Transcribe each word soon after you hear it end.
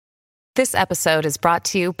This episode is brought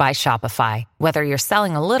to you by Shopify. Whether you're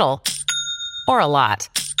selling a little or a lot,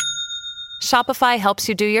 Shopify helps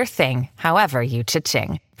you do your thing, however you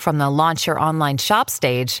cha-ching. From the launch your online shop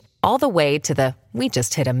stage, all the way to the we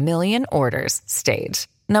just hit 1 million orders stage.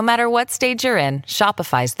 No matter what stage you're in,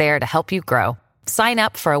 Shopify's there to help you grow. Sign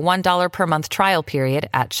up for a $1 per month trial period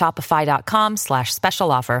at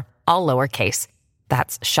shopify.com/special offer, all lowercase.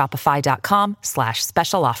 That's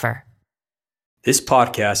shopify.com/special offer. This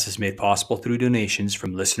podcast is made possible through donations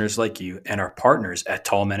from listeners like you and our partners at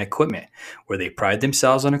Tall Man Equipment, where they pride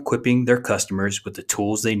themselves on equipping their customers with the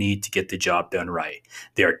tools they need to get the job done right.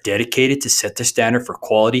 They are dedicated to set the standard for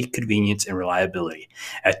quality, convenience, and reliability.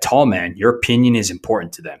 At Tall Man, your opinion is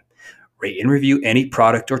important to them. Rate and review any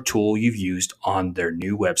product or tool you've used on their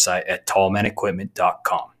new website at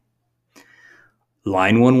tallmanequipment.com.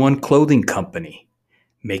 Line 11 Clothing Company,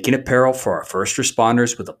 making apparel for our first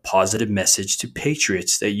responders with a positive message to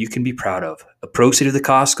patriots that you can be proud of. A proceed of the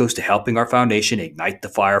cost goes to helping our foundation ignite the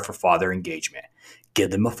fire for father engagement.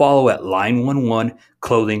 Give them a follow at Line 11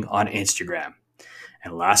 Clothing on Instagram.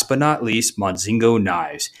 And last but not least, Monzingo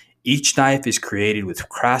Knives. Each knife is created with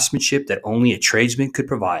craftsmanship that only a tradesman could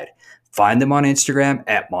provide. Find them on Instagram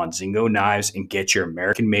at Monzingo Knives and get your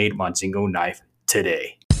American-made Monzingo knife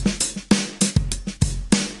today.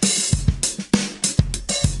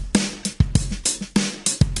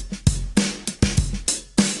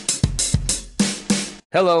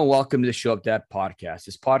 Hello and welcome to the Show Up Dad podcast.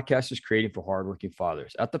 This podcast is created for hardworking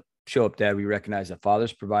fathers. At the Show Up Dad, we recognize that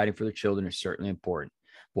fathers providing for their children is certainly important.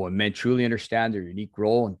 But when men truly understand their unique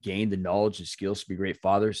role and gain the knowledge and skills to be great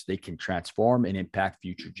fathers, they can transform and impact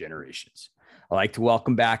future generations. I'd like to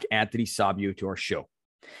welcome back Anthony Sabio to our show.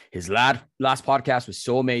 His last podcast was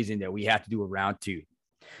so amazing that we had to do a round two.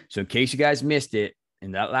 So in case you guys missed it,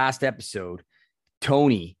 in that last episode,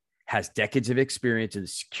 Tony has decades of experience in the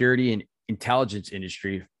security and intelligence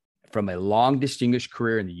industry from a long distinguished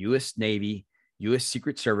career in the U.S. Navy, U.S.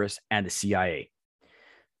 Secret Service, and the CIA.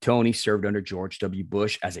 Tony served under George W.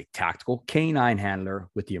 Bush as a tactical canine handler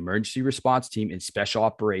with the Emergency Response Team in Special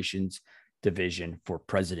Operations Division for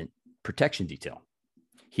President Protection Detail.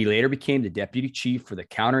 He later became the Deputy Chief for the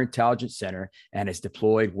Counterintelligence Center and has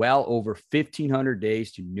deployed well over 1,500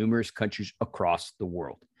 days to numerous countries across the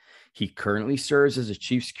world. He currently serves as a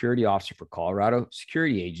Chief Security Officer for Colorado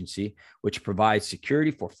Security Agency, which provides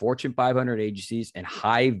security for Fortune 500 agencies and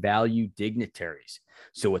high-value dignitaries.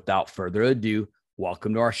 So without further ado,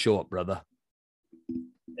 welcome to our show up, brother.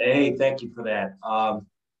 Hey, thank you for that.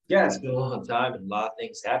 It's been a long time and a lot of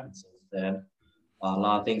things happened since then. A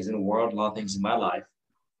lot of things in the world, a lot of things in my life.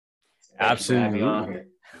 Absolutely.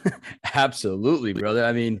 Absolutely, brother.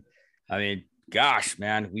 I mean, gosh,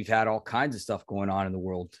 man, we've had all kinds of stuff going on in the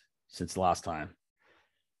world since the last time.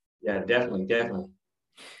 Yeah, definitely.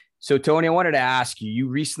 So, Tony, I wanted to ask you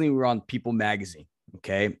recently were on People magazine,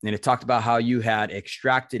 okay? And it talked about how you had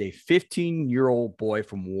extracted a 15-year-old boy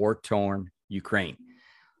from war-torn Ukraine.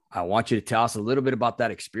 I want you to tell us a little bit about that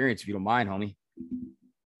experience, if you don't mind, homie.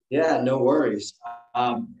 Yeah, no worries.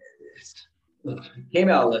 It came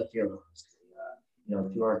out left field,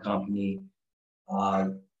 through our company.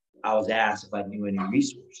 I was asked if I knew any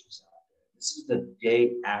resources. This is the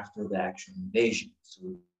day after the actual invasion.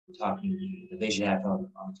 So we're talking, the invasion happened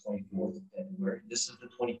on the 24th of February. This is the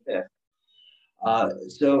 25th. I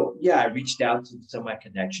reached out to some of my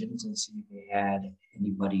connections and see if they had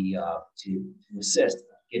anybody to assist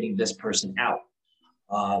getting this person out,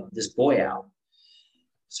 this boy out.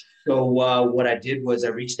 So what I did was I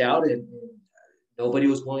reached out and nobody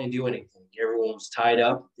was willing to do anything. Everyone was tied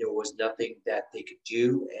up. There was nothing that they could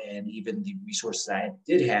do. And even the resources I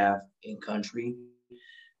did have in country,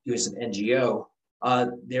 doing some NGO,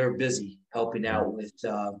 they were busy helping out with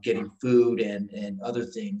getting food and other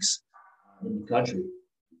things in the country.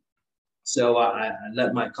 So I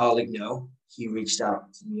let my colleague know. He reached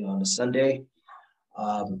out to me on a Sunday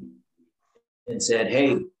and said,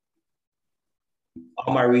 hey,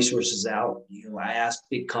 all my resources out. I asked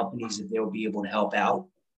big companies if they would be able to help out.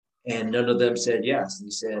 And none of them said yes.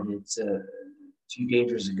 They said it's too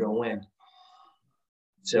dangerous to go in.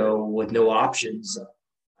 So with no options,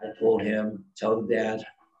 I told him, tell the dad,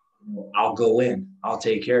 I'll go in. I'll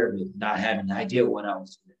take care of it, not having an idea what I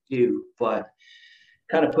was going to do. But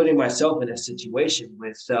kind of putting myself in a situation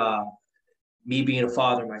with me being a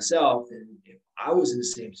father myself. And if I was in the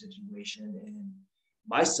same situation and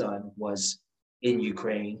my son was in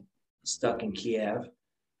Ukraine, stuck in Kiev,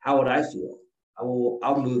 how would I feel?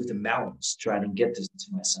 I'll move the mountains trying to get this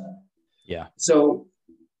to my son. Yeah. So,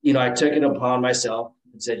 I took it upon myself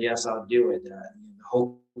and said, yes, I'll do it. The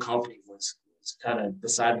whole company was kind of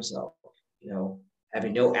beside himself,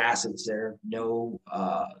 having no assets there, no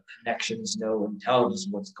connections, no intelligence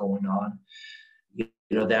of what's going on,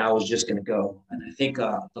 that I was just going to go. And I think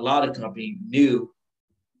a lot of the company knew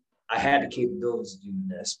I had the capabilities of doing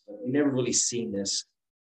this, but we never really seen this,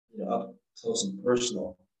 up close and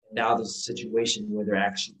personal. And now there's a situation where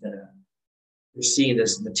they're seeing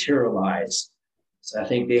this materialize. So I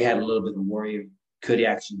think they had a little bit of worry of, could he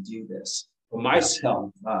actually do this? For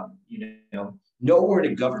myself, nowhere in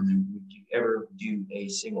the government would you ever do a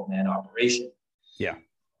single man operation. Yeah.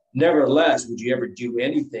 Nevertheless, would you ever do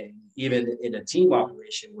anything, even in a team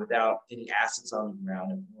operation, without any assets on the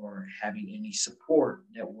ground or having any support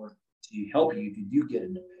network to help you if you do get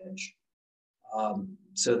in a pinch?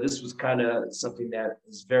 So this was kind of something that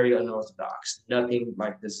is very unorthodox. Nothing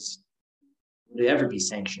like this would ever be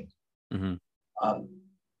sanctioned. Mm-hmm.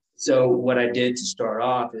 So what I did to start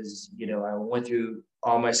off is, I went through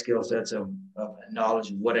all my skill sets of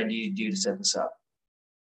knowledge of what I needed to do to set this up.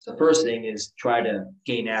 So the first thing is try to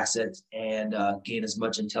gain assets and gain as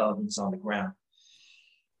much intelligence on the ground.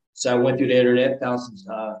 So I went through the internet, found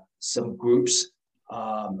some groups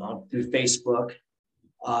through Facebook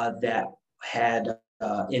that had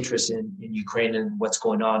interest in Ukraine and what's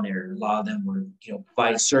going on there. A lot of them were,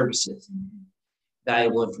 providing services and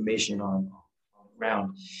valuable information on the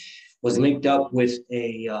ground. Was linked up with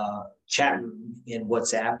a chat room in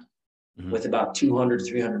WhatsApp with about 200,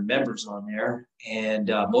 300 members on there. And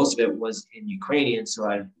most of it was in Ukrainian. So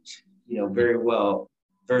I, very well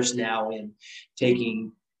versed now in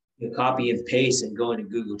taking copy and paste and going to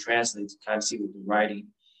Google Translate to kind of see what they're writing.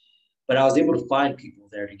 But I was able to find people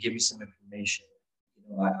there to give me some information.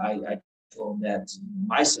 I told them that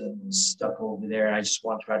my son was stuck over there and I just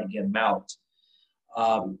want to try to get him out.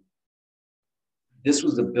 This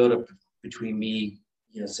was the buildup between me,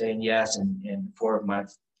 saying yes and for my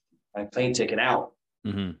plane ticket out.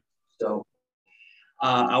 Mm-hmm. So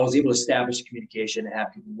I was able to establish communication and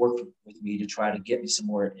have people work with me to try to get me some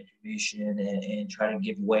more information and try to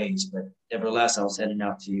give ways. But nevertheless, I was heading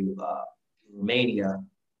out to Romania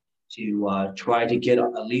to try to get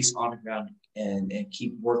at least on the ground and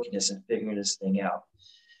keep working this and figuring this thing out.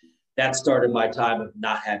 That started my time of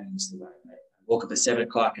not having sleep. I woke up at 7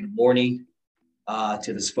 o'clock in the morning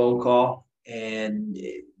to this phone call, and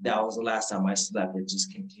that was the last time I slept. It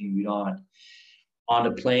just continued on. On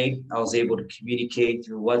the plane, I was able to communicate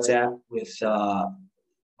through WhatsApp with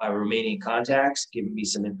my Romanian contacts, giving me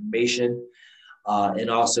some information, and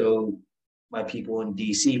also my people in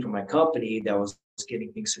DC from my company that was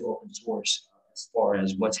getting things through open source as far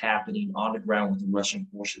as what's happening on the ground with the Russian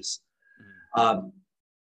forces.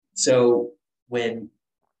 So when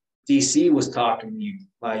DC was talking,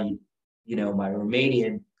 my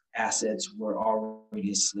Romanian assets were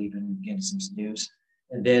already asleep and getting some news.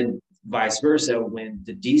 And then vice versa, when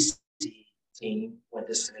the DC team went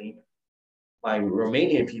to sleep, my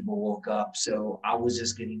Romanian people woke up. So I was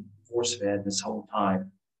just getting force fed this whole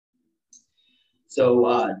time.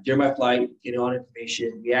 So during my flight, getting on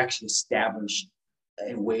information, we actually established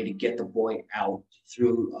a way to get the boy out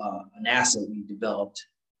through an asset we developed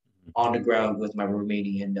on the ground with my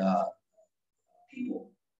Romanian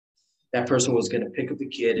people. That person was going to pick up the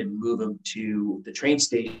kid and move him to the train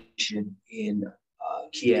station in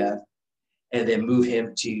Kiev, and then move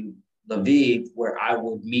him to Lviv, where I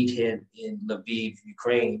would meet him in Lviv,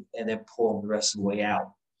 Ukraine, and then pull him the rest of the way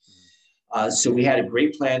out. So we had a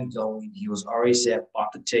great plan going. He was already set,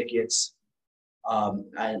 bought the tickets,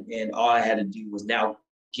 and all I had to do was now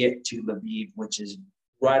get to Lviv, which is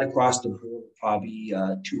right across the border, probably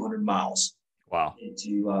 200 miles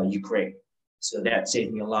into Ukraine. So that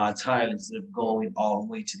saved me a lot of time instead of going all the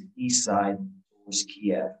way to the east side towards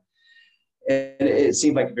Kiev. And it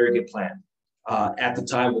seemed like a very good plan. At the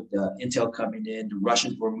time, with the intel coming in, the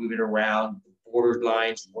Russians were moving around. The border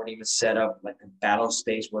lines weren't even set up. Like the battle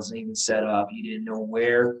space wasn't even set up. You didn't know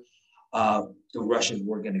where the Russians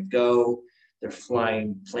were going to go. They're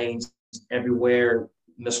flying planes everywhere,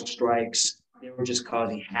 missile strikes. They were just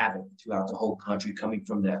causing havoc throughout the whole country, coming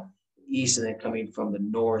from the east and then coming from the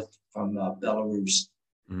north, from Belarus.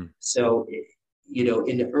 So in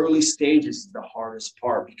the early stages is the hardest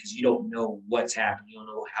part because you don't know what's happening. You don't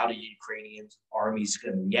know how the Ukrainian army is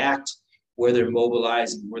going to react, where they're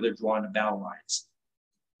mobilizing, where they're drawing the battle lines.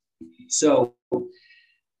 So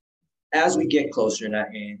as we get closer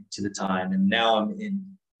to the time, and now I'm in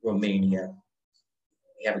Romania,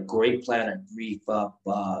 we have a great plan to brief up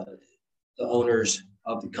the owners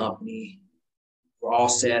of the company. We're all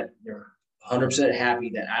set. They're 100%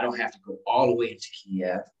 happy that I don't have to go all the way to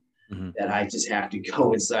Kiev. That I just have to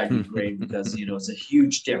go inside Ukraine because, it's a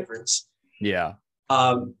huge difference. Yeah.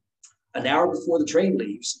 An hour before the train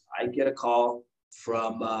leaves, I get a call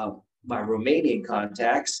from my Romanian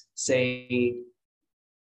contacts saying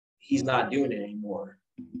he's not doing it anymore.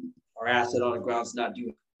 Our asset on the ground is not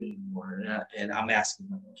doing it anymore. And I'm asking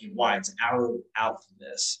them, okay, why? It's an hour out from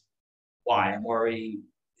this. Why? I'm already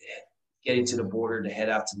getting to the border to head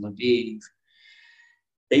out to Lviv.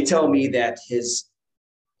 They tell me that his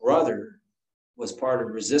brother was part of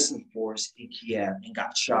the resistance force in Kiev and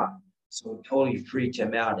got shot. So it totally freaked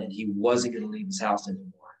him out, and he wasn't going to leave his house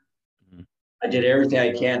anymore. Mm-hmm. I did everything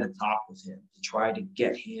I can to talk with him, to try to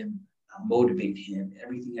get him, motivate him,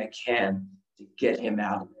 everything I can to get him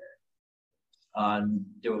out of there.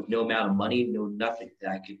 There was no amount of money, no nothing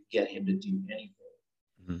that I could get him to do anything.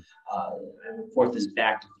 Mm-hmm. I report this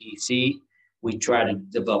back to DC. We try to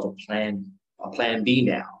develop a plan B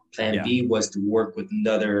now. Plan B was to work with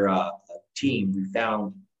another team. We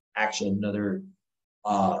found actually another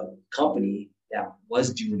company that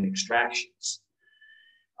was doing extractions.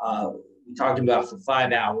 We talked about it for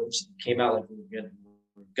 5 hours. It came out like we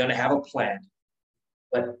were going to have a plan.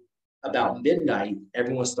 But about midnight,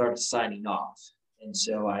 everyone started signing off. And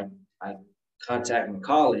so I contact my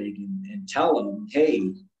colleague and tell him, hey,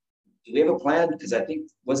 do we have a plan? Because I think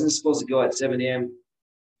wasn't supposed to go at 7 a.m.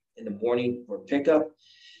 in the morning for pickup.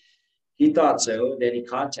 He thought so. Then he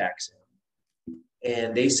contacts him.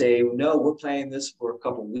 And they say, no, we're planning this for a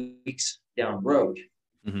couple of weeks down the road.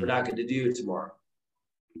 Mm-hmm. We're not going to do it tomorrow.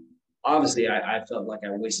 Obviously, I felt like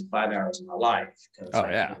I wasted 5 hours of my life because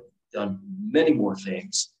I've done many more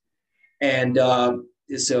things. And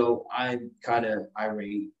so I'm kind of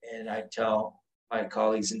irate, and I tell my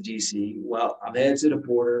colleagues in DC, well, I'm headed to the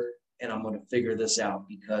border, and I'm going to figure this out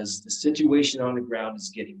because the situation on the ground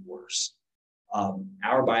is getting worse.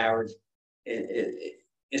 Hour by hour,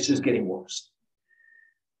 it's just getting worse.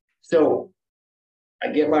 So I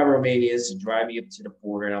get my Romanians to drive me up to the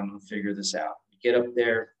border, and I'm going to figure this out. I get up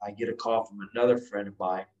there, I get a call from another friend of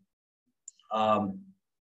mine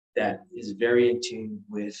that is very in tune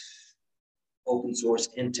with open source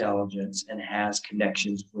intelligence and has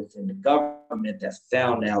connections within the government that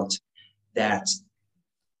found out that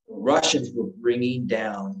the Russians were bringing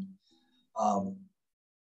down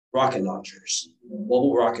rocket launchers,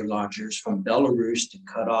 mobile rocket launchers from Belarus to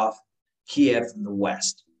cut off Kiev from the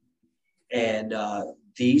west. And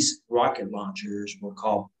these rocket launchers were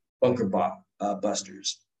called bunker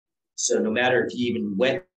busters. So no matter if you even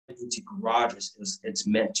went into garages, it's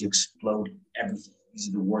meant to explode everything. These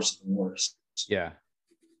are the worst of the worst. Yeah.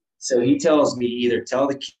 So he tells me either tell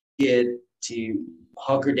the kid to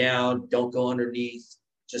hunker down, don't go underneath,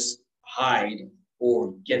 just hide,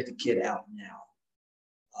 or get the kid out now.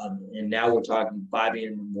 And now we're talking 5 a.m.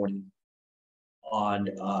 in the morning on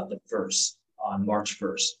on March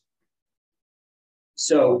 1st.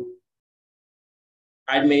 So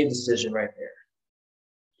I made a decision right there.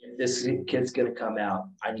 If this kid's going to come out,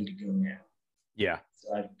 I need to go now. Yeah.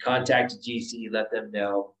 So I contacted GC, let them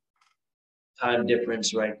know. Time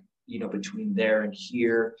difference, right? Between there and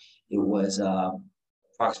here, it was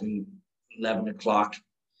approximately 11 o'clock,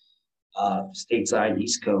 stateside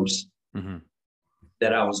East Coast, mm-hmm.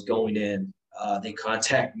 that I was going in. They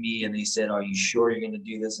contacted me and they said, "Are you sure you're going to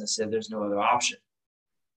do this?" And I said, "There's no other option.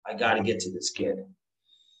 I got to get to this kid."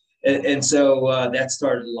 And so that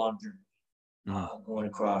started a long journey going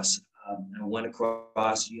across. I went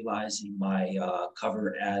across utilizing my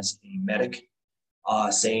cover as a medic,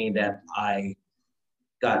 saying that I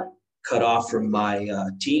got cut off from my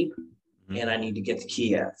team and I need to get to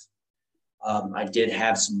Kiev. I did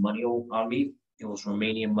have some money on me. It was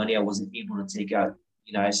Romanian money. I wasn't able to take out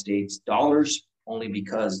United States dollars only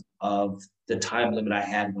because of the time limit I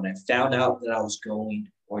had when I found out that I was going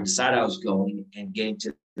or decided I was going and getting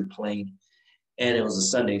to the plane. And it was a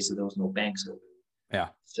Sunday, so there was no banks open. Yeah.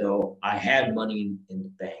 So I had money in the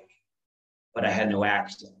bank, but I had no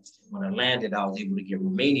access. When I landed, I was able to get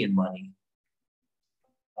Romanian money,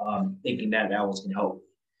 thinking that was going to help me.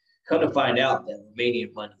 Come to find out that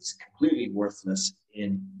Romanian money is completely worthless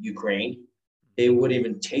in Ukraine. They wouldn't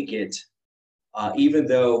even take it, even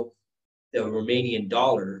though the Romanian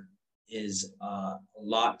dollar is a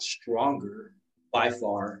lot stronger by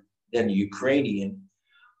far than the Ukrainian.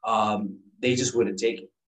 They just wouldn't take it.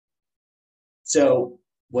 So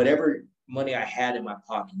whatever money I had in my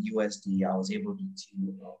pocket, USD, I was able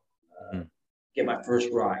to get my first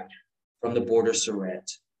ride from the border Sorrent.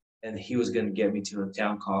 And he was going to get me to a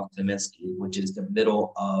town called Temesky, which is the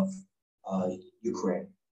middle of Ukraine.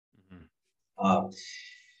 Mm-hmm.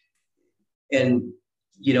 And,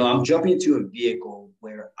 I'm jumping into a vehicle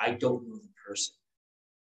where I don't know the person.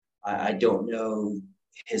 I don't know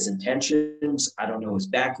his intentions. I don't know his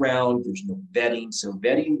background. There's no vetting. So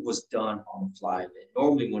vetting was done on the fly. And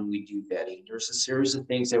normally when we do vetting, there's a series of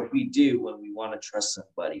things that we do when we want to trust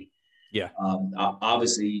somebody. Yeah.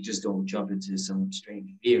 Obviously, you just don't jump into some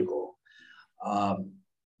strange vehicle.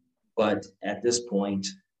 But at this point,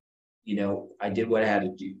 I did what I had to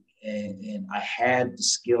do. And I had the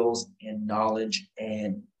skills and knowledge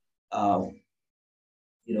and,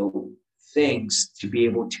 things to be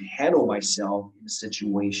able to handle myself in a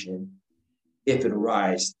situation if it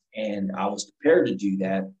arises. And I was prepared to do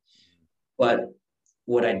that. But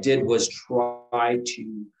what I did was try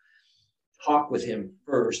to talk with him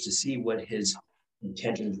first to see what his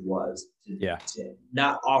intentions was. To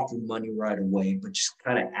not offer money right away, but just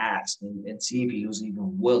kind of ask and see if he was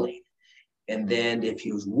even willing. And then if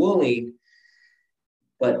he was willing,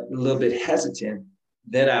 but a little bit hesitant,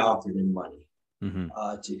 then I offered him money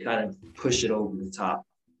to kind of push it over the top.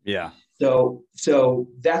 Yeah. So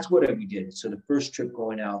that's what we did. So the first trip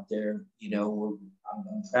going out there, I'm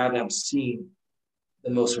proud I'm seeing the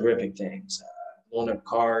most horrific things. Blowing up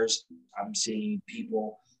cars. I'm seeing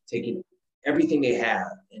people taking everything they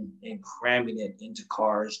have and cramming it into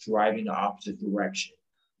cars, driving the opposite direction.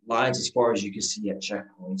 Lines as far as you can see at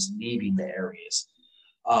checkpoints, leaving the areas.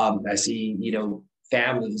 I see,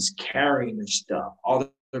 families carrying their stuff, all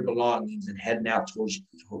their belongings, and heading out towards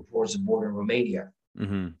the border in Romania.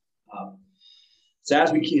 Mm-hmm. So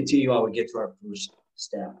as we continue on, we get to our first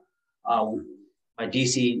step. My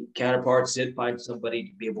DC counterparts did find somebody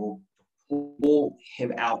to be able to pull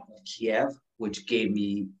him out of Kiev, which gave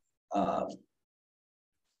me a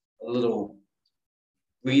little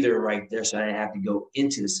breather right there, so I didn't have to go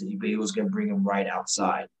into the city, but he was going to bring him right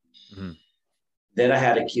outside. Mm-hmm. Then I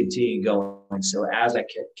had to continue going. So as I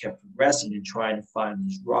kept progressing and trying to find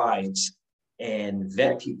these rides and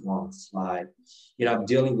vet people on the fly, I'm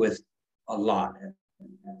dealing with a lot at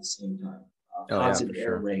the same time. Constant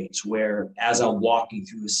air raids, where as I'm walking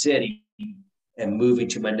through the city and moving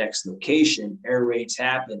to my next location, air raids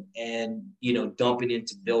happen and, dumping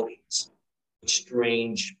into buildings.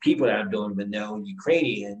 Strange people that I don't even know,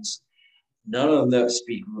 Ukrainians, none of them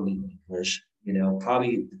speak really English.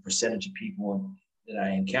 Probably the percentage of people that I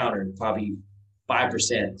encountered, probably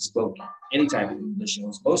 5% spoke any type of English. It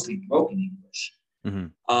was mostly broken English.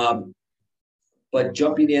 Mm-hmm. But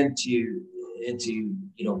jumping into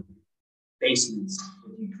basements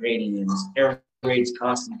with Ukrainians, air raids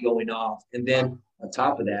constantly going off, and then on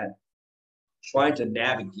top of that, trying to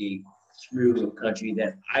navigate through a country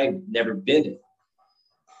that I've never been in.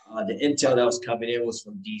 The intel that was coming in was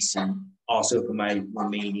from DC, also from my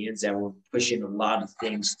Romanians that were pushing a lot of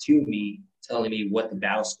things to me, telling me what the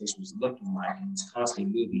battle space was looking like, and it's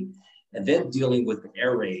constantly moving. And then dealing with the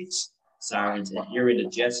air raids, sirens, and hearing the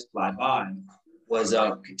jets fly by was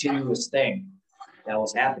a continuous thing that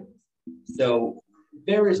was happening. So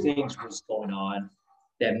various things was going on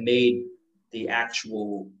that made the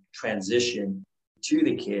actual transition to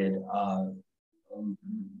the kid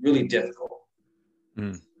really difficult.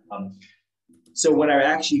 Mm. So when I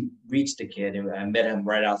actually reached the kid and I met him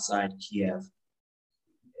right outside Kiev,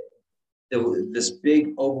 this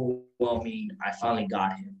big overwhelming, I finally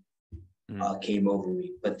got him, came over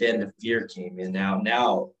me. But then the fear came in.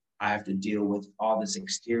 Now I have to deal with all this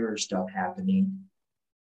exterior stuff happening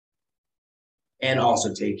and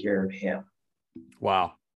also take care of him.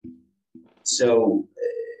 Wow. So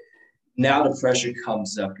now the pressure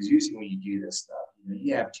comes up because usually when you do this stuff,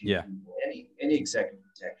 you have two people. Any executive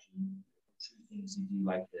protection, things you do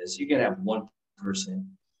like this, you're gonna have one person,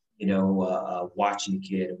 watching the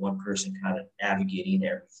kid, and one person kind of navigating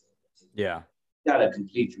everything. Yeah, got a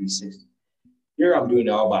complete 360. Here I'm doing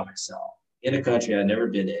it all by myself in a country I've never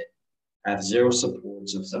been in. I have zero support.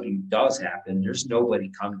 So if something does happen, there's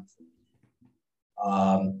nobody coming for me.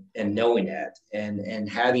 And knowing that, and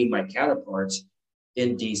having my counterparts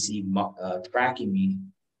in DC tracking me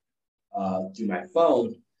through my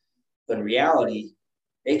phone, but in reality,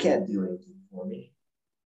 they can't do anything for me.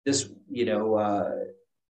 This,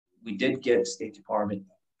 we did get State Department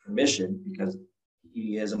permission because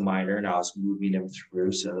he is a minor and I was moving him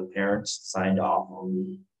through. So the parents signed off on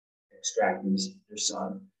me extracting their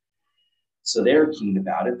son. So they were keen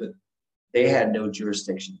about it, but they had no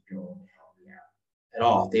jurisdiction to go and help me out at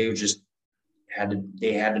all. They just had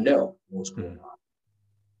to know what was going on.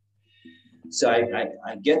 So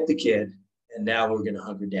I get the kid, and now we're going to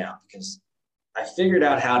hunker down because I figured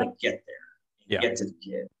out how to get there, get to the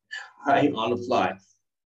kid, right, on the fly.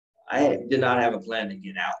 I did not have a plan to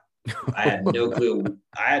get out. I had no clue.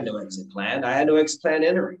 I had no exit plan. I had no exit plan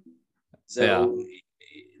entering. So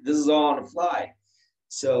this is all on the fly.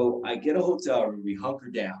 So I get a hotel room, we hunker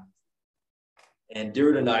down. And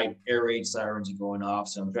during the night, air raid sirens are going off.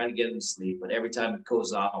 So I'm trying to get him to sleep. But every time it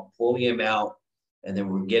goes off, I'm pulling him out. And then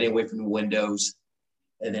we're getting away from the windows.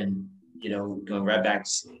 And then, going right back to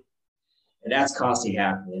sleep. And that's constantly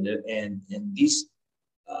happening. And these,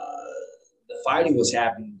 the fighting was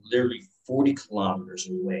happening literally 40 kilometers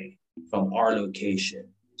away from our location.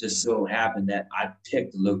 Just so happened that I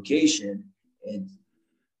picked the location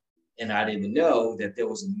and I didn't know that there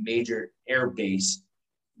was a major air base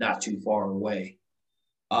not too far away.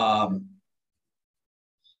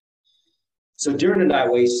 So during the night,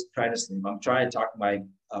 while he's trying to sleep, I'm trying to talk to my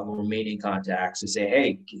Romanian contacts to say,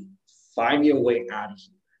 hey, find me a way out of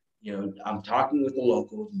here. I'm talking with the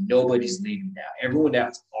locals. Nobody's leaving now. Everyone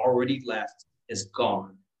that's already left is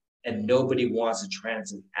gone. And nobody wants to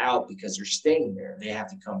transit out because they're staying there. They have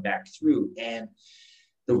to come back through. And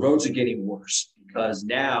the roads are getting worse because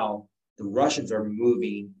now the Russians are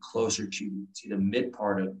moving closer to the mid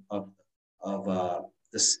part of the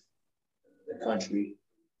country,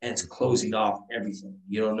 and it's closing off everything.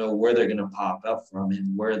 You don't know where they're going to pop up from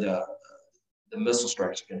and where the missile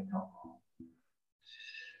strikes are going to come from.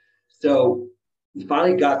 So we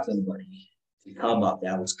finally got somebody to come up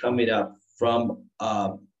that was coming up from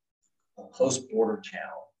a close border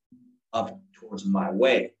town up towards my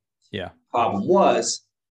way. Yeah. Problem was,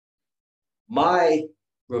 my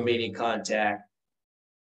Romanian contact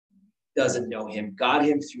doesn't know him, got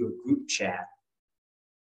him through a group chat,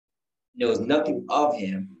 knows nothing of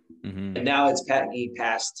him, and now it's being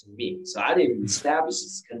passed to me. So I didn't establish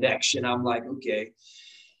this connection. I'm like, okay,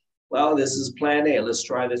 well, this is plan A. Let's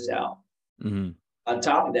try this out. On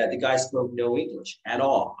top of that, the guy spoke no English at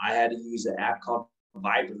all. I had to use an app called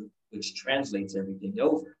Viber, which translates everything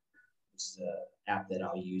over. It's an app that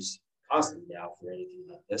I'll use constantly now for anything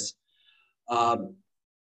like this.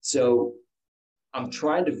 So I'm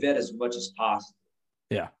trying to vet as much as possible.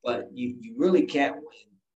 Yeah. But you really can't win.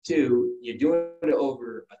 Two, you're doing it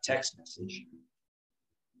over a text message.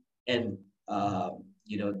 And,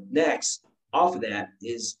 next off of that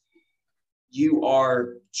is you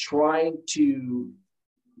are trying to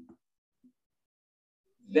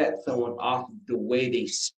vet someone off of the way they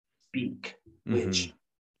speak, which,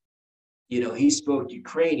 he spoke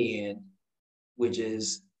Ukrainian, which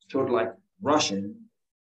is sort of like Russian.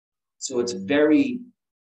 So it's very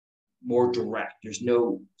more direct. There's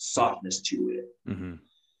no softness to it.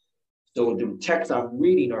 So the texts I'm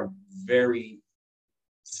reading are very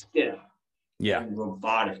stiff and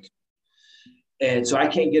robotic. And so I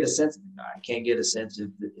can't get a sense of the guy. I can't get a sense of,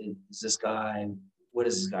 is this guy, what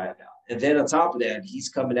is this guy about? And then on top of that, he's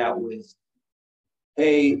coming out with,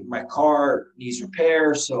 hey, my car needs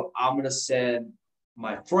repair, so I'm going to send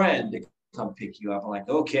my friend to come pick you up. I'm like,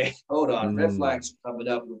 okay, hold on. Red flags are coming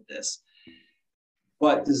up with this.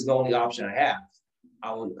 But this is the only option I have.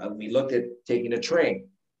 We looked at taking a train.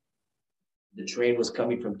 The train was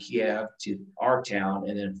coming from Kiev to our town,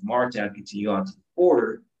 and then from our town, continue on to the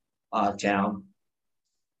border town.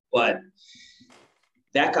 But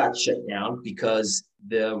that got shut down because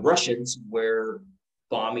the Russians were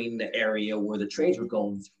bombing the area where the trains were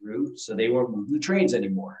going through, so they weren't moving the trains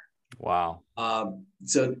anymore. Wow.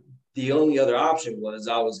 So the only other option was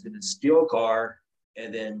I was going to steal a car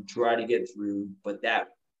and then try to get through, but that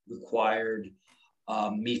required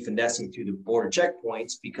me finessing through the border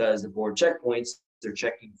checkpoints, because the border checkpoints, they're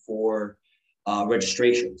checking for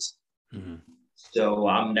registrations. So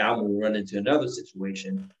I'm now going to run into another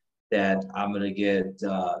situation that I'm going to get,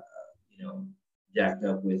 jacked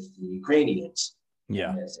up with the Ukrainians.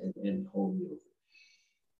 Yeah. And hold me over.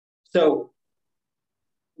 So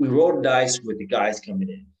we rolled the dice with the guys coming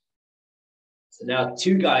in. So now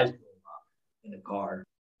two guys roll up in the car.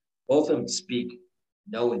 Both of them speak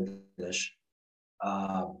no English.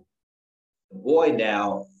 The boy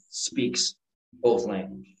now speaks both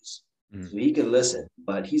languages. So he can listen,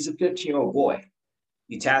 but he's a 15-year-old boy.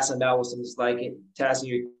 You task him out with something like it,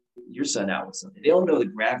 tasking your son out with something. They don't know the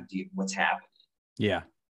gravity of what's happening. Yeah.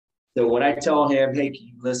 So when I tell him, hey, can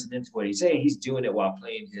you listen into what he's saying? He's doing it while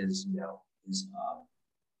playing his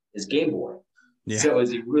Game Boy. Yeah. So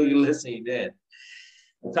is he really listening in?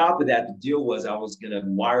 On top of that, the deal was I was going to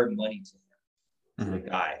wire money to him, to the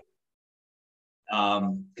guy,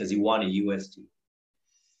 because he wanted USD.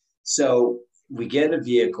 So we get in a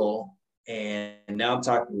vehicle, and now I'm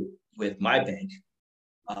talking with my bank.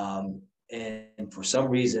 And for some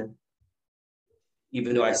reason,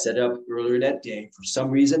 even though I set up earlier that day, for some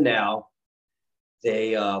reason now,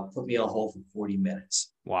 they put me on hold for 40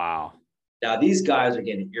 minutes. Wow. Now, these guys are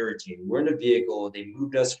getting irritated. We're in a vehicle. They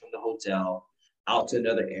moved us from the hotel out to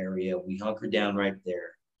another area. We hunkered down right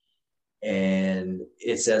there. And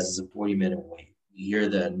it says it's a 40-minute wait. You hear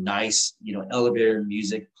the nice, elevator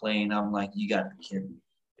music playing. I'm like, you got to be kidding me.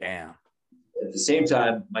 Damn. At the same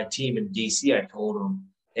time, my team in DC, I told them,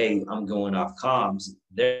 hey, I'm going off comms.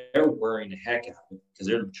 They're worrying the heck out of me because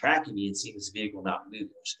they're tracking me and seeing this vehicle not moving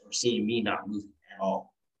or seeing me not moving at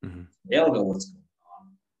all. Mm-hmm. They don't know what's going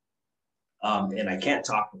on. And I can't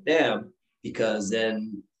talk with them because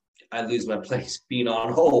then I lose my place being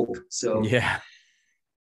on hold. So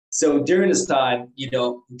during this time,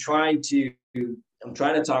 I'm trying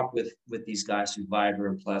to talk with these guys, Survivor,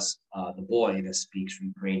 and plus the boy that speaks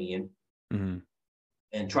Ukrainian, mm-hmm.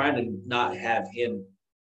 and trying to not have him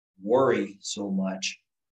worry so much.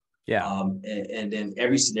 Yeah. And then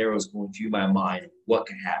every scenario is going through my mind. What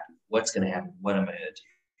could happen? What's going to happen? What am I going to do?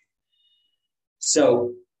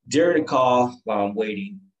 So during the call, while I'm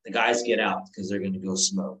waiting, the guys get out because they're going to go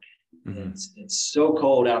smoke. Mm-hmm. It's so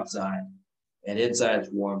cold outside, and inside it's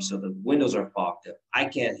warm, so the windows are fogged up. I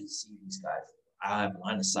can't see these guys. I have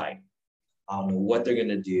line of sight. I don't know what they're going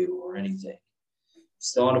to do or anything.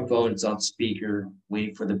 Still on the phone. It's on speaker,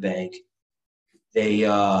 waiting for the bank. They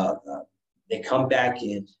come back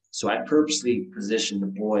in. So I purposely positioned the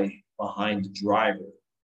boy behind the driver.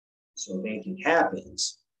 So if anything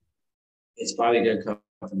happens, it's probably going to come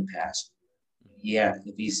from the past. Yeah,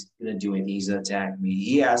 if he's going to do anything, he's going to attack me.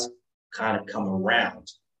 He has to kind of come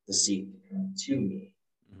around the seat to me,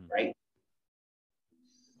 right?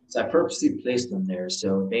 So I purposely placed him there.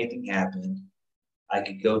 So if anything happened, I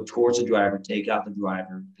could go towards the driver, take out the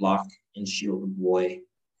driver, block and shield the boy,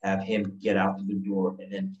 have him get out to the door,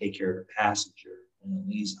 and then take care of the passenger. And at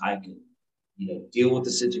least I could, deal with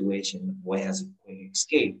the situation. The boy has a quick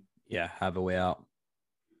escape. Yeah, have a way out.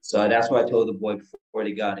 So that's what I told the boy before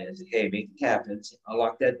they got in. I said, hey, if anything happens,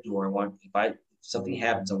 unlock that door. If something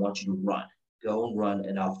happens, I want you to run. Go and run,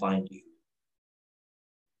 and I'll find you.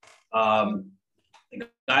 The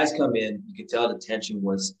guys come in. You could tell the tension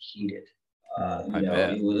was heated.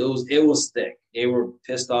 It was thick. They were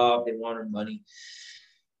pissed off. They wanted money,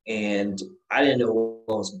 and I didn't know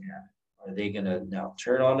what was going to happen. Are they going to now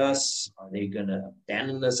turn on us? Are they going to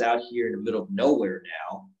abandon us out here in the middle of nowhere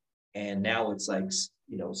now? And now it's like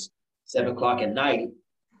 7 o'clock at night,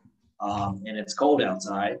 and it's cold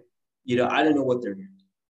outside. I don't know what they're going to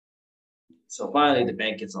do. So finally, the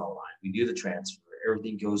bank gets online. We do the transfer.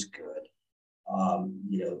 Everything goes good.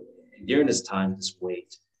 During this time, this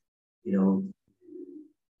wait,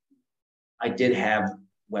 I did have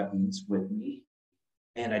weapons with me,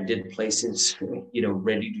 and I did places,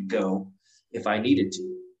 ready to go if I needed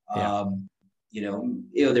to. Yeah.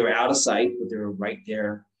 They were out of sight, but they were right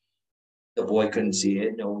there. The boy couldn't see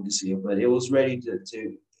it; no one could see it, but it was ready to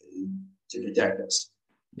protect us.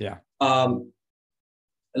 Yeah.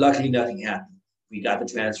 Luckily, nothing happened. We got the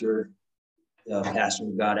transfer. The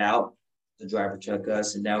passenger got out. The driver took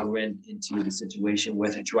us, and now we're into the situation where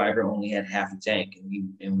the driver only had half a tank,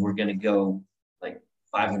 and we're going to go like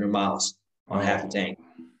 500 miles on half a tank.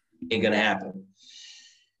 Ain't going to happen.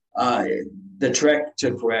 The trek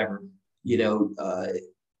took forever.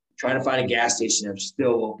 Trying to find a gas station that was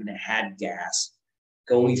still open that had gas.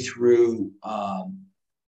 Going through the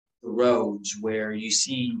roads where you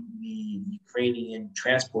see the Ukrainian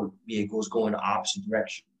transport vehicles going the opposite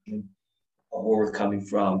direction of where we're coming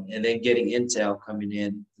from, and then getting intel coming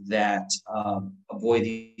in that avoid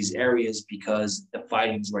these areas because the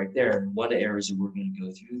fighting's right there. And one of the areas that we're going to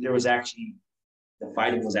go through, the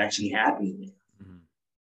fighting was actually happening there. Mm-hmm.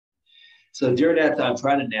 So during that time,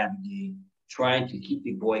 trying to navigate, trying to keep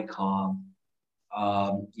the boy calm,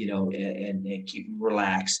 and keep him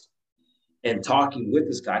relaxed, and talking with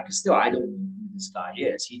this guy, because still I don't know who this guy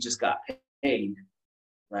is. He just got paid,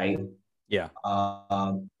 right? Yeah.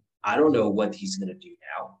 I don't know what he's going to do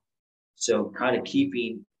now. So kind of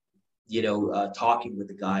keeping, talking with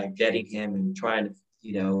the guy, vetting him and trying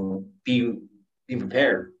to, be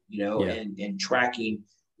prepared, and tracking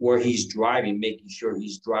where he's driving, making sure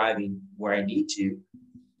he's driving where I need to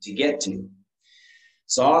get to.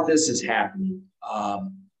 So all this is happening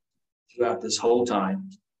throughout this whole time.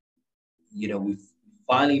 We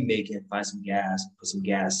finally find some gas, put some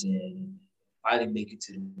gas in, and finally make it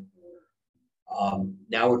to the border.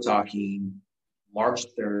 Now we're talking March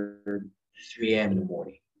 3rd, 3 a.m. in the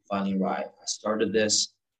morning. Finally arrived. I started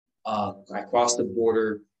this. I crossed the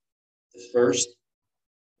border the first,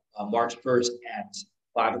 March 1st at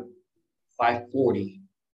 5:40,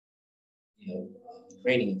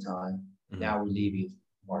 Ukrainian time. Mm-hmm. Now we're leaving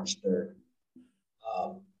March 3rd,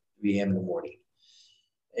 3 a.m. in the morning.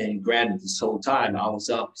 And granted, this whole time I was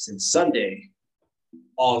up since Sunday,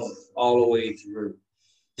 all the way through.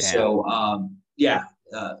 Damn. So,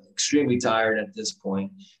 extremely tired at this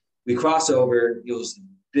point. We cross over. It was the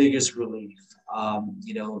biggest relief.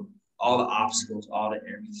 You know, all the obstacles, all the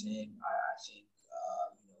everything. I think,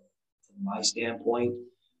 you know, from my standpoint,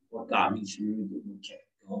 what got me through, what kept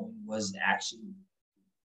going was actually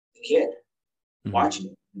the kid watching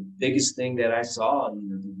it. The biggest thing that I saw, you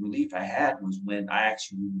know, the relief I had was when I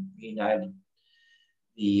actually reunited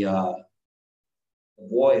the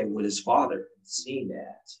boy with his father, seeing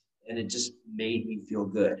that, and it just made me feel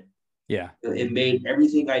good. Yeah. It made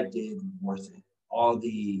everything I did worth it. All the,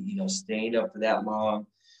 you know, staying up for that long,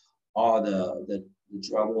 all the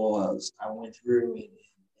trouble I went through, and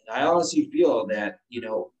I honestly feel that, you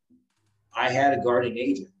know, I had a guardian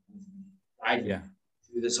angel guiding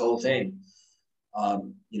through this whole thing.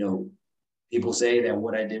 You know, people say that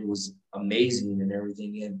what I did was amazing and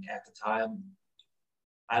everything, and at the time,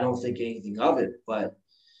 I don't think anything of it. But,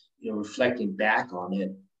 you know, reflecting back on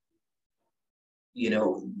it, you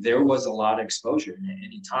know, there was a lot of exposure, and at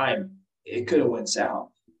any time it could have went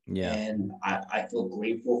south. Yeah. And I feel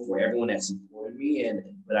grateful for everyone that supported me,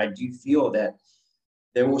 but I do feel that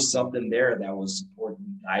there was something there that was supporting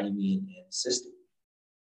me, guiding me, and assisting.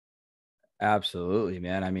 Absolutely,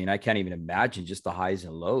 man. I mean, I can't even imagine just the highs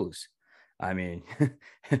and lows. I mean,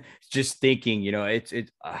 just thinking, you know, it's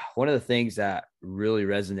one of the things that really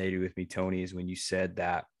resonated with me, Tony, is when you said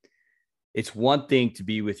that it's one thing to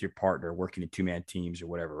be with your partner working in 2-man teams or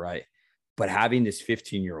whatever, right? But having this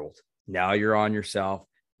 15-year-old, now you're on yourself,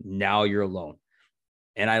 now you're alone.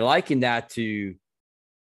 And I liken that to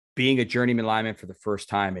being a journeyman lineman for the first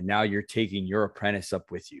time, and now you're taking your apprentice up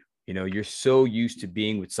with you. You know, you're so used to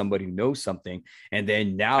being with somebody who knows something, and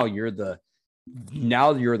then now you're the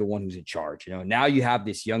one who's in charge. You know, now you have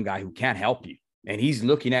this young guy who can't help you, and he's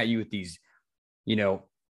looking at you with these, you know,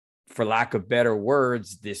 for lack of better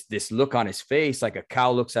words, this look on his face, like a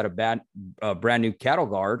cow looks at a brand new cattle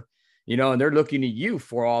guard, you know, and they're looking at you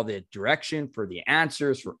for all the direction, for the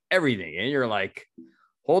answers, for everything. And you're like,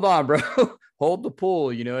 hold on, bro, hold the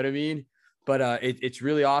pull. You know what I mean? But it's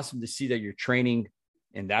really awesome to see that you're training,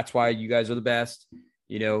 and that's why you guys are the best,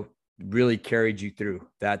 you know, really carried you through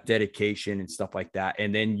that dedication and stuff like that.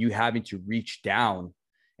 And then you having to reach down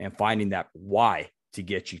and finding that why to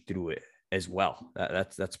get you through it as well.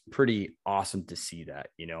 That's pretty awesome to see that,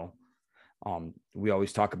 you know. We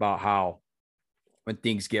always talk about how when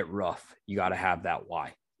things get rough, you got to have that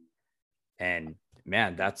why. And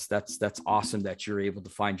man, that's awesome that you're able to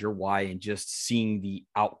find your why, and just seeing the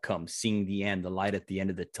outcome, seeing the end, the light at the end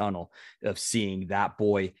of the tunnel of seeing that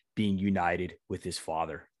boy being united with his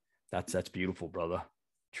father. That's beautiful, brother.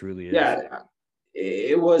 Truly is. Yeah,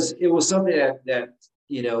 it was something that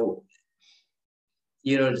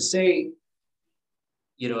to say,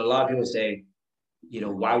 you know, a lot of people say, you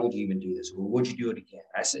know, why would you even do this? Well, would you do it again?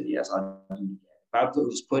 I said, yes, I'll do it again. If I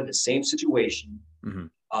was put in the same situation,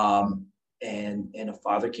 and a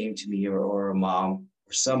father came to me, or a mom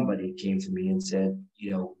or somebody came to me and said,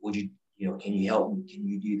 you know, would you, you know, can you help me? Can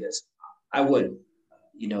you do this? I would,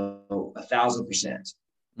 you know, 1,000%.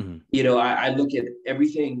 You know, I look at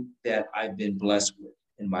everything that I've been blessed with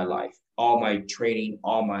in my life, all my training,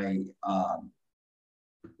 all my,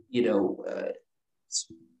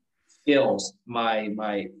 skills,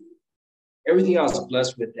 my everything I was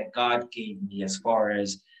blessed with that God gave me, as far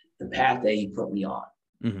as the path that He put me on,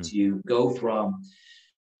 to go from,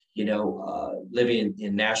 living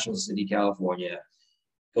in National City, California,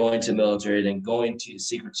 going to military, then going to the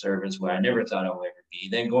Secret Service, where I never thought I would ever be,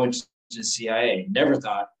 then going to the CIA. Never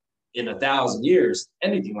thought in 1,000 years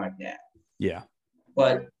anything like that. Yeah.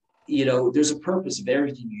 But, you know, there's a purpose of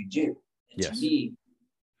everything you do. And to me,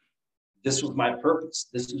 this was my purpose.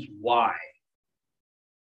 This is why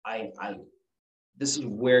this is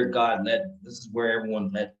where God led. This is where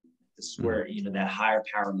everyone led. This is where, you know, that higher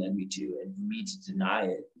power led me to. And for me to deny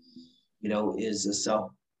it, you know, it's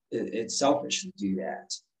selfish to do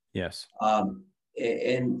that. Yes.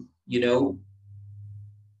 And you know,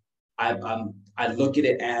 I look at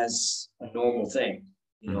it as a normal thing.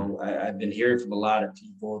 You know, I've been hearing from a lot of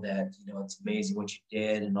people that, you know, it's amazing what you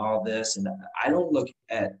did and all this. And I don't look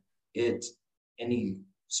at it any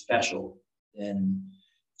special than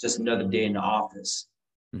just another day in the office.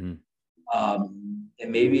 And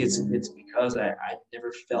maybe it's because I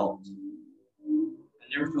never felt alone.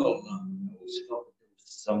 I always felt that there was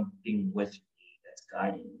something with me that's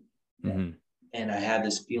guiding me. And I had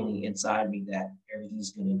this feeling inside me that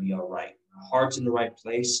everything's going to be all right. My heart's in the right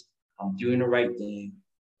place. I'm doing the right thing,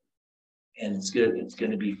 and it's good. It's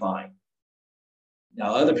going to be fine.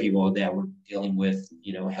 Now, other people that were dealing with,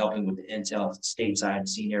 you know, helping with the intel stateside,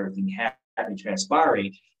 seeing everything happen,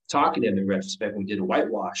 transpiring, talking to them in retrospect when we did a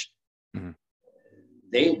whitewash,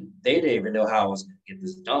 they didn't even know how I was going to get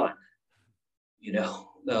this done. You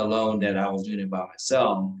know, alone that I was doing it by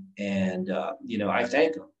myself. And, I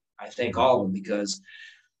thank them. I thank all of them because,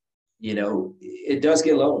 it does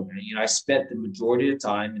get lonely. I spent the majority of the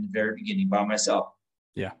time in the very beginning by myself,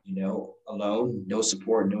 Yeah. alone, no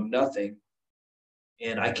support, no nothing.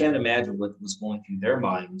 And I can't imagine what was going through their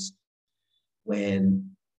minds when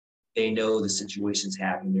they know the situation's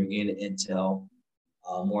happening. They're getting intel,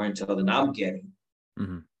 more intel than I'm getting.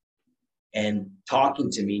 Mm-hmm. And talking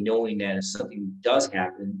to me, knowing that if something does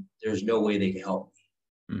happen, there's no way they can help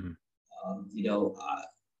me. Mm-hmm.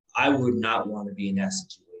 I would not want to be in that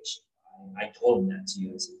situation. I told them that to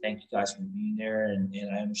you. I said, thank you guys for being there. And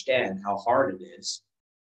I understand how hard it is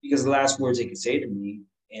because the last words they could say to me,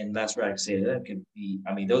 and that's what I could say to them, could be,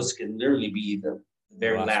 those can literally be the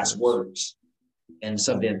very last words. And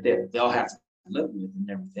something that they'll have to live with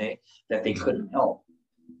and everything that they couldn't help.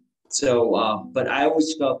 So, but I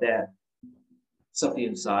always felt that something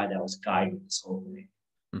inside that was guiding this whole thing.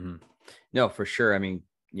 Mm-hmm. No, for sure. I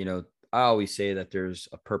always say that there's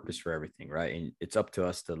a purpose for everything, right? And it's up to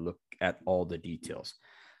us to look at all the details.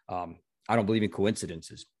 I don't believe in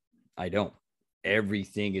coincidences. I don't.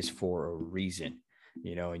 Everything is for a reason,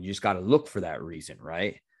 and you just got to look for that reason,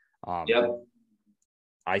 right? Yep.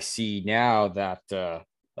 I see now that,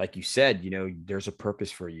 like you said, there's a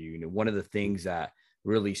purpose for you. One of the things that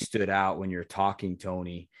really stood out when you're talking,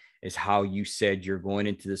 Tony, is how you said you're going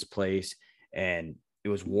into this place and it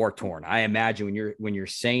was war torn. I imagine when you're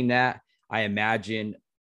saying that, I imagine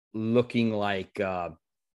looking like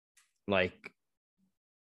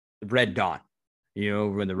Red Dawn,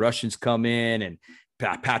 when the Russians come in and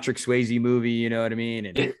Patrick Swayze movie, you know what I mean?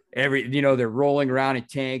 And they're rolling around in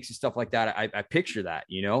tanks and stuff like that. I picture that,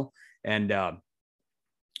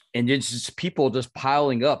 and it's just people just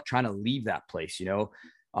piling up, trying to leave that place,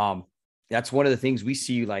 that's one of the things we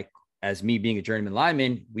see, like, as me being a journeyman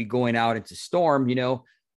lineman, we going out into storm,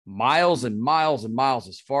 miles and miles and miles,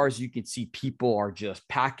 as far as you can see, people are just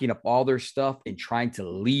packing up all their stuff and trying to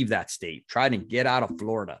leave that state, trying to get out of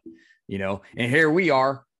Florida, and here we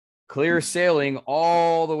are, clear sailing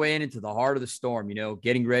all the way into the heart of the storm,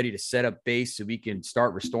 getting ready to set up base so we can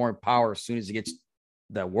start restoring power as soon as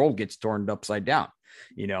the world gets turned upside down.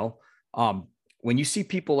 When you see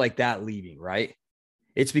people like that leaving, right,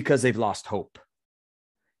 it's because they've lost hope.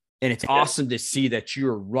 And it's awesome to see that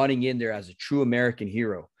you're running in there as a true American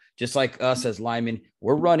hero. Just like us as linemen,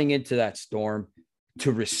 we're running into that storm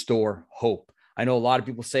to restore hope. I know a lot of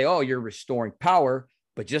people say, oh, you're restoring power,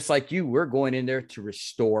 but just like you, we're going in there to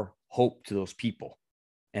restore hope to those people.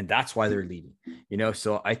 And that's why they're leaving,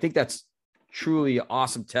 So I think that's truly an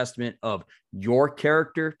awesome testament of your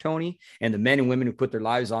character, Tony, and the men and women who put their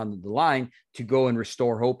lives on the line to go and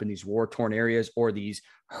restore hope in these war-torn areas or these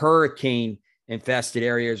hurricane infested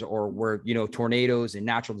areas, or where, tornadoes and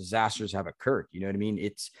natural disasters have occurred. You know what I mean?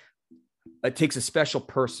 It takes a special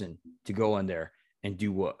person to go in there and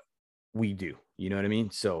do what we do. You know what I mean?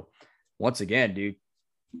 So once again, dude,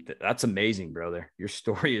 that's amazing, brother. Your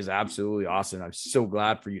story is absolutely awesome. I'm so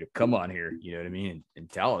glad for you to come on here, you know what I mean? And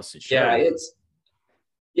tell us. And share it's,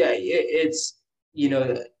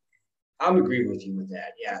 I'm agreeing with you with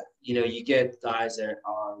that. Yeah. You get guys that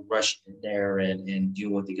are rushing in there and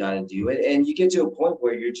doing what they got to do. And you get to a point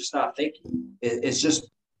where you're just not thinking. It's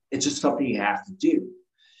just something you have to do.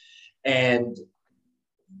 And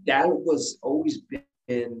that was always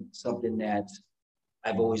been something that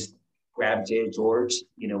I've always gravitated towards,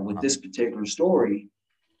 with this particular story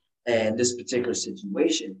and this particular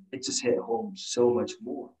situation. It just hit home so much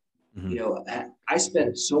more. Mm-hmm. I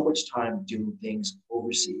spent so much time doing things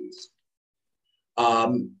overseas.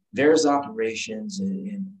 There's operations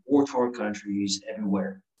in war-torn countries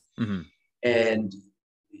everywhere. Mm-hmm. And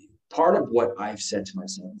part of what I've said to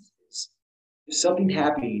myself is, if something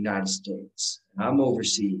happened in the United States and I'm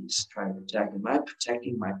overseas trying to protect, am I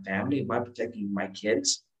protecting my family? Am I protecting my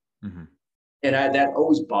kids? Mm-hmm. And that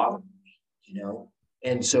always bothered me,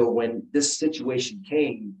 And so when this situation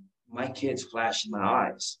came, my kids flashed in my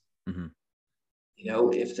eyes. Mm-hmm.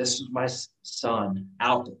 If this was my son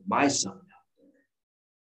out there,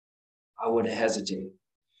 I would have hesitated.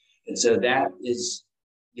 And so that is,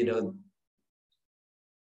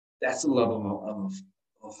 that's the love of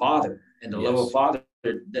a father. And the love of a father,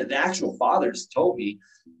 the actual fathers told me,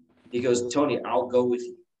 he goes, Tony, I'll go with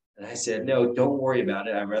you. And I said, no, don't worry about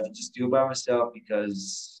it. I'd rather just do it by myself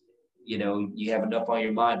because, you have enough on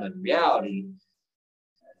your mind. But in reality,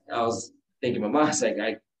 I was thinking in my mind, it's like,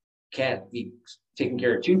 I can't be taking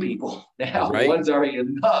care of two people now. Right. One's already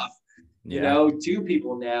enough. Yeah. 2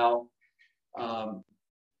 people now.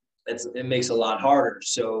 It makes it a lot harder.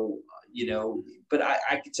 So, but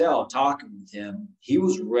I could tell talking with him, he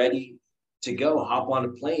was ready to go hop on a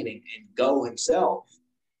plane and go himself.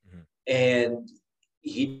 Mm-hmm. And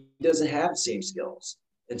he doesn't have the same skills.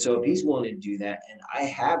 And so if he's willing to do that, and I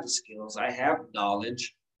have the skills, I have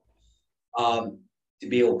knowledge to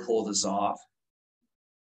be able to pull this off,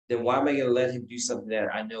 then why am I going to let him do something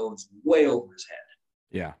that I know is way over his head?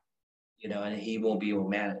 Yeah. And he won't be able to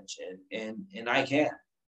manage it. And I can.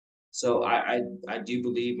 So I do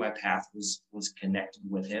believe my path was connected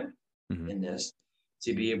with him mm-hmm. in this,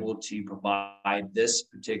 to be able to provide this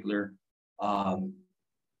particular, resolve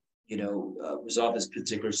this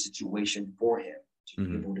particular situation for him, to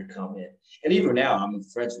mm-hmm. be able to come in. And even now, I'm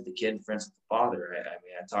friends with the kid, friends with the father.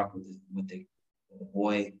 I talked with the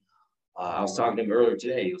boy. I was talking to him earlier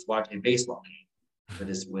today. He was watching a baseball game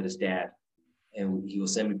with his dad, and he will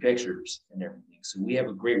send me pictures and everything. So we have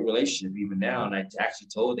a great relationship even now. And I actually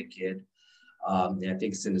told the kid, and I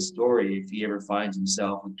think it's in the story, if he ever finds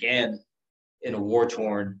himself again in a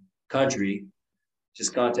war-torn country,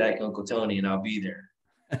 just contact Uncle Tony and I'll be there.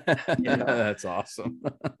 That's awesome.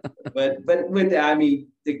 but with that, I mean,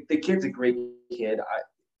 the kid's a great kid,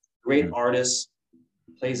 great mm-hmm. artist,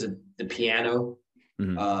 plays the piano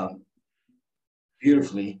mm-hmm.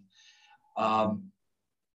 Beautifully.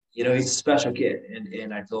 He's a special kid,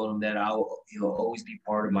 and I told him that he'll always be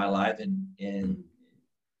part of my life, and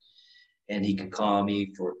he can call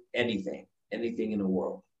me for anything in the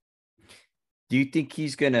world. Do you think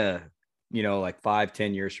he's gonna, like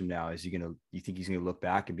 5-10 years from now, you think he's gonna look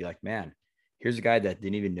back and be like, man, here's a guy that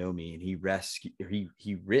didn't even know me, and he risked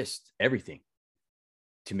everything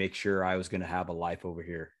to make sure I was gonna have a life over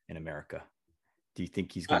here in America? Do you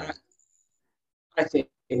think he's gonna? I think.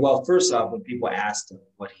 Well, first off, when people asked him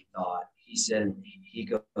what he thought, he said, he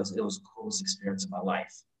goes, it was the coolest experience of my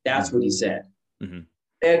life. That's mm-hmm. what he said. Mm-hmm.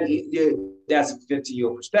 And that's a 50-year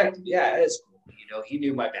perspective. Yeah, it's cool. He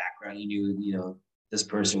knew my background. He knew, this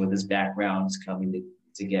person with this background is coming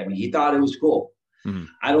to get me. He thought it was cool. Mm-hmm.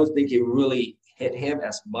 I don't think it really hit him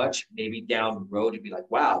as much, maybe down the road, to be like,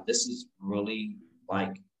 wow, this is really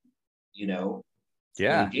like, really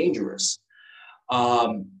dangerous.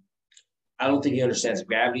 I don't think he understands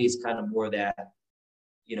gravity. It's kind of more that,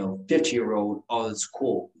 50-year-old, oh, it's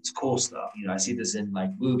cool. It's cool stuff. I see this in like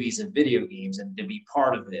movies and video games, and to be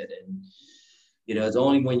part of it. And, it's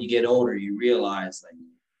only when you get older, you realize like,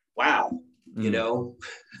 wow, you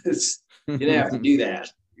didn't have to do that,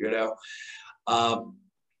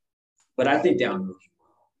 But I think down the road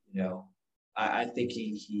he will, I think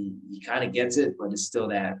he kind of gets it, but it's still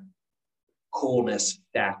that coolness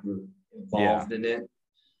factor involved in it.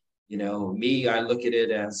 Me, I look at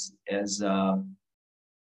it as it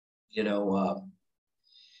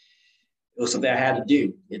was something I had to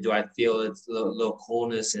do. Do I feel it's a little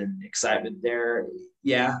coolness and excitement there?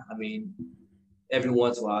 Yeah. I mean, every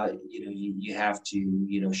once in a while, you have to,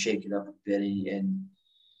 shake it up a bit and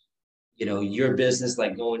your business,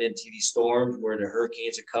 like going into these storms where the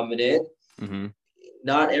hurricanes are coming in, mm-hmm.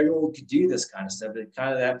 not everyone could do this kind of stuff. It's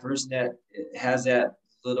kind of that person that has that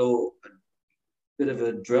little bit of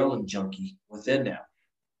an adrenaline junkie within them,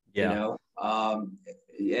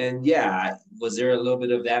 and was there a little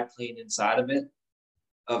bit of that playing inside of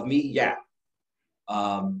me? Yeah.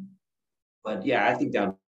 But yeah, I think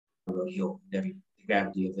down the road, the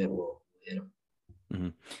gravity of it will hit him. Mm-hmm.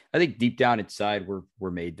 I think deep down inside,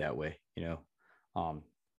 we're made that way.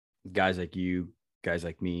 Guys like you, guys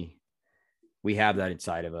like me, we have that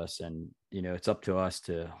inside of us, and it's up to us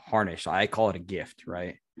to harness. I call it a gift,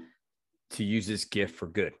 right? To use this gift for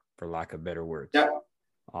good, for lack of better words. Yep.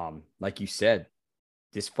 Like you said,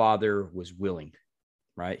 this father was willing,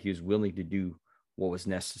 right? He was willing to do what was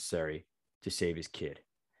necessary to save his kid.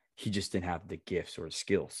 He just didn't have the gifts or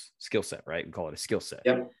skill set, right? We call it a skill set.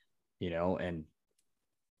 Yep. And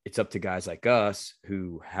it's up to guys like us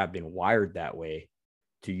who have been wired that way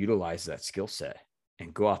to utilize that skill set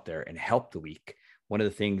and go out there and help the weak. One of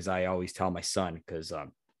the things I always tell my son, because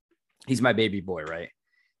he's my baby boy, right?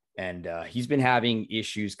 And he's been having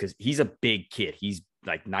issues because he's a big kid. He's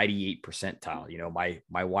like 98 percentile.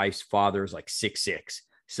 My wife's father is like 6'6",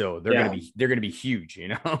 so they're gonna be huge.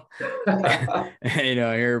 Here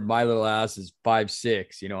my little ass is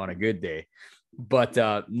 5'6", on a good day.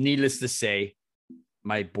 But needless to say,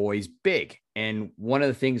 my boy's big. And one of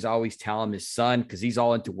the things I always tell him is, son, because he's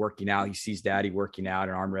all into working out. He sees daddy working out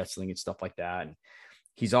and arm wrestling and stuff like that, and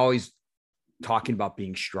he's always talking about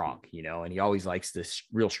being strong, and he always likes this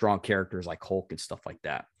real strong characters like Hulk and stuff like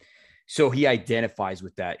that. So he identifies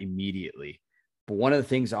with that immediately. But one of the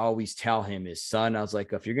things I always tell him is, son, I was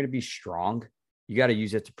like, if you're going to be strong, you got to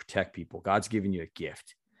use it to protect people. God's given you a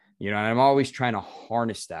gift, and I'm always trying to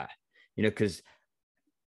harness that, because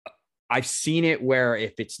I've seen it where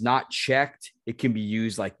if it's not checked, it can be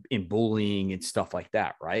used like in bullying and stuff like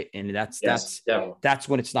that. Right. And that's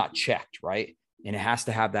when it's not checked. Right. And it has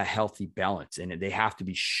to have that healthy balance, and they have to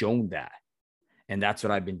be shown that. And that's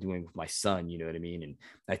what I've been doing with my son. You know what I mean? And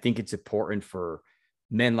I think it's important for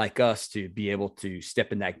men like us to be able to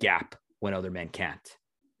step in that gap when other men can't,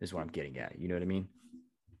 is what I'm getting at. You know what I mean?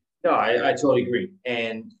 No, I totally agree.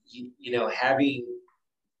 And, having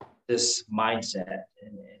this mindset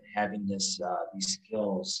and having these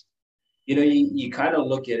skills, you kind of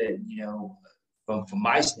look at it, from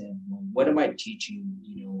my standpoint, what am I teaching,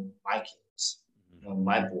 my kids,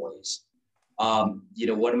 my boys?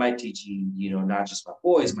 What am I teaching, not just my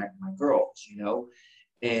boys, my girls,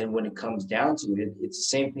 and when it comes down to it, it's the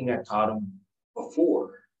same thing I taught them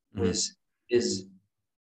before is,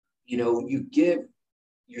 you give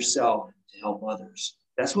yourself to help others.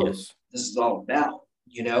 That's what this is all about,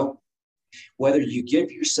 whether you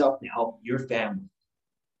give yourself to help your family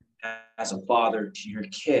as a father to your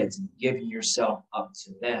kids and giving yourself up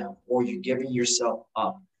to them, or you're giving yourself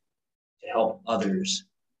up to help others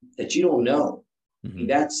that you don't know. I mean,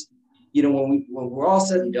 that's, when we're all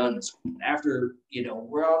said and done, after,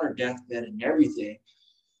 we're on our deathbed and everything,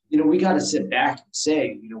 we got to sit back and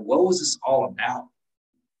say, what was this all about?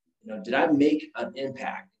 Did I make an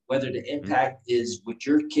impact? Whether the impact is with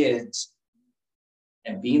your kids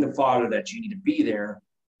and being the father that you need to be there,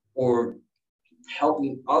 or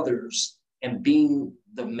helping others and being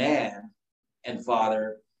the man and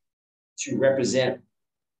father to represent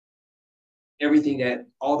everything, that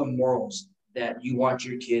all the morals that you want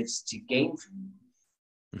your kids to gain from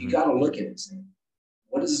you. You got to look at it and say,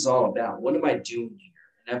 what is this all about? What am I doing here?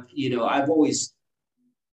 And I've always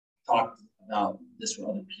talked about this with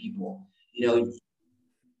other people.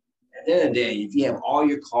 At the end of the day, if you have all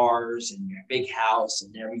your cars and your big house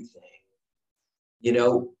and everything,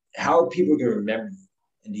 how are people going to remember you?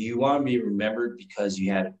 And do you want to be remembered because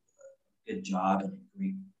you had a good job and a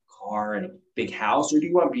great car and a big house? Or do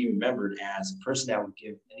you want to be remembered as a person that would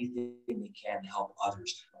give anything they can to help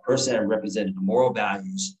others? A person that represented the moral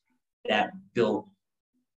values that built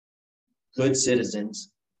good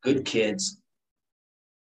citizens, good kids,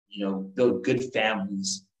 build good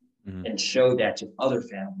families, and show that to other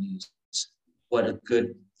families what a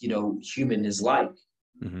good, human is like.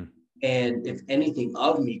 And if anything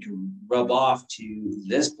of me can rub off to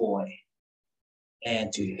this boy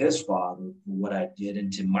and to his father for what I did,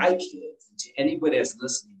 and to my kids, and to anybody that's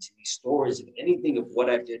listening to these stories, if anything of what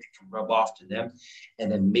I did can rub off to them,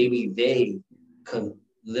 and then maybe they could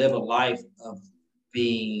live a life of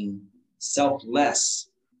being selfless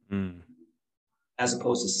as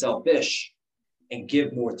opposed to selfish, and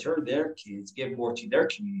give more to their kids, give more to their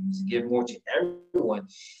communities, give more to everyone.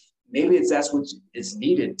 Maybe that's what is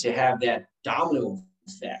needed to have that domino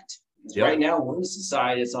effect. Right now, we're in a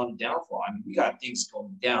society that's on the downfall. I mean, we got things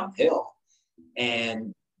going downhill.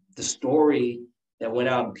 And the story that went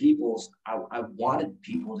out in People's, I wanted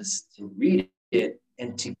people to read it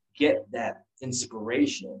and to get that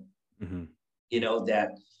inspiration, that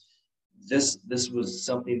this was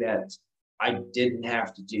something that I didn't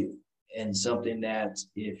have to do. And something that,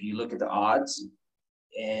 if you look at the odds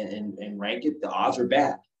and rank it, the odds are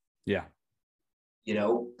bad. Yeah.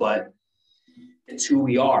 But it's who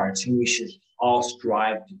we are. It's who we should all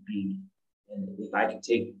strive to be. And if I could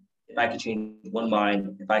change one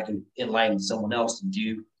mind, if I could enlighten someone else and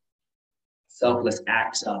do selfless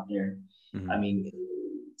acts out there, I mean,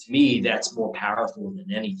 to me, that's more powerful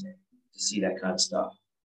than anything, to see that kind of stuff.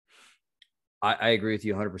 I agree with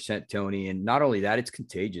you 100%, Tony. And not only that, it's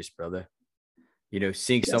contagious, brother.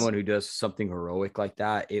 Seeing someone who does something heroic like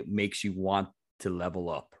that, it makes you want to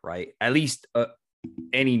level up, right? At least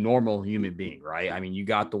any normal human being, right? I mean, you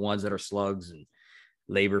got the ones that are slugs and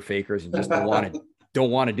labor fakers and just don't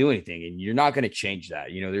want to do anything. And you're not going to change that.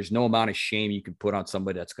 There's no amount of shame you can put on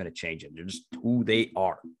somebody that's going to change them. They're just who they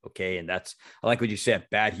are. Okay. And I like what you said,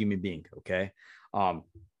 bad human being. Okay.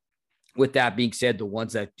 With that being said, the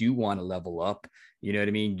ones that do want to level up, you know what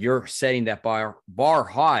I mean? You're setting that bar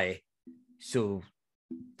high. So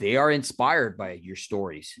they are inspired by your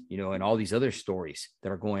stories, and all these other stories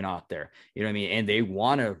that are going out there, you know what I mean? And they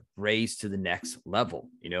want to raise to the next level.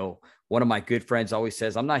 One of my good friends always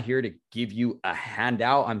says, I'm not here to give you a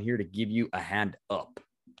handout. I'm here to give you a hand up.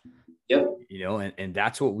 Yep. And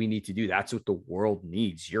that's what we need to do. That's what the world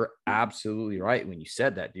needs. You're absolutely right when you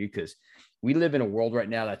said that, dude, because we live in a world right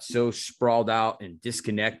now that's so sprawled out and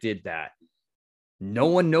disconnected that no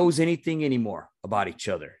one knows anything anymore about each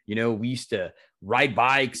other. We used to ride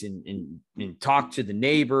bikes and talk to the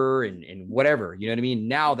neighbor and whatever, you know what I mean?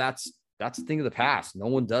 Now that's that's the thing of the past. No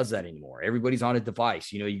one does that anymore. Everybody's on a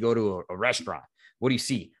device. You go to a restaurant. What do you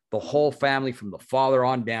see? The whole family from the father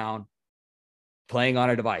on down playing on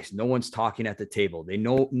a device. No one's talking at the table. They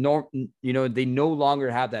they no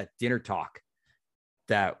longer have that dinner talk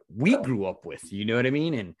that we grew up with. You know what I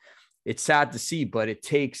mean? And it's sad to see, but it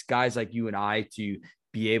takes guys like you and I to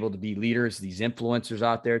be able to be leaders, these influencers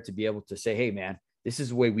out there, to be able to say, hey, man, this is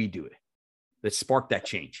the way we do it. Let's spark that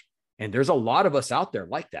change. And there's a lot of us out there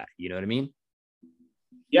like that. You know what I mean?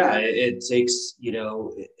 Yeah, it takes,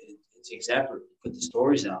 it takes effort to put the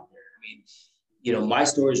stories out there. I mean, my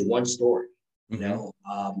story is one story, and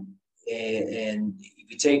if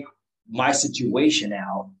you take my situation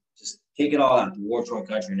out, just take it all out, the war-torn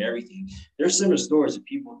country and everything, there's similar stories of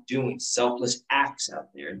people doing selfless acts out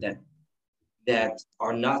there that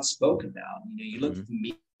are not spoken about. You look at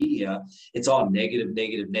the media, it's all negative,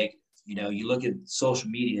 negative, negative. You look at social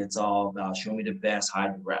media, it's all about show me the best,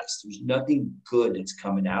 hide the rest. There's nothing good that's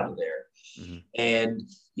coming out of there. And,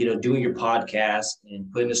 doing your podcast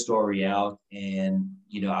and putting a story out, and,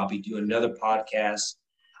 I'll be doing another podcast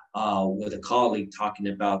with a colleague talking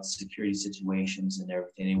about security situations and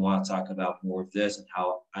everything. They want to talk about more of this and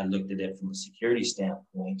how I looked at it from a security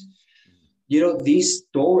standpoint. These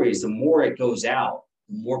stories, the more it goes out,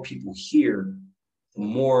 the more people hear, the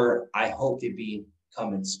more I hope they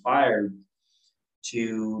become inspired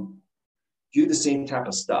to do the same type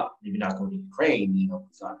of stuff. Maybe not go to Ukraine, God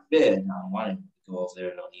forbid. I don't want to go over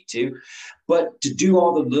there, I don't need to. But to do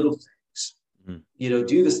all the little things,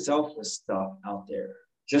 do the selfless stuff out there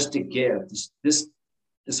just to give. This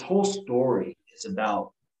whole story is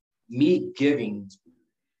about me giving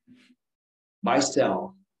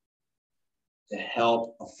myself to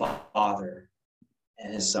help a father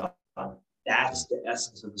and his son. That's the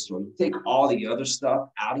essence of the story. You take all the other stuff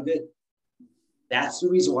out of it. That's the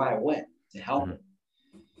reason why I went, to help him.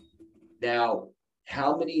 Now,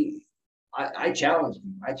 how many, I challenge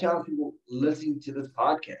people listening to this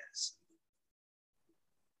podcast.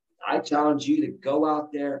 I challenge you to go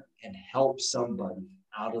out there and help somebody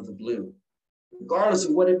out of the blue, regardless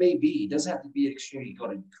of what it may be. It doesn't have to be extreme. You go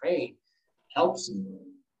to Ukraine, help somebody.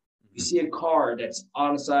 You see a car that's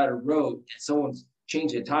on the side of the road and someone's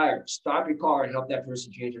changing a tire, stop your car and help that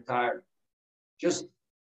person change their tire. Just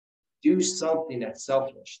do something that's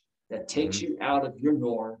selfish, that takes you out of your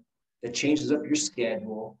norm, that changes up your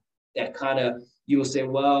schedule, that kind of, you will say,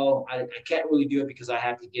 well, I can't really do it because I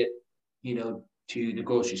have to get, to the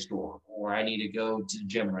grocery store, or I need to go to the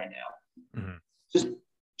gym right now. Just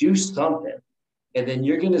do something. And then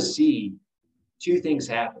you're going to see two things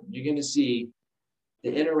happen. You're going to see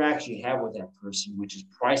the interaction you have with that person, which is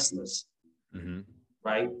priceless,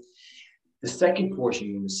 right? The second portion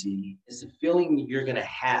you're going to see is the feeling that you're going to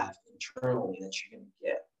have internally that you're going to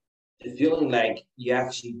get. The feeling like you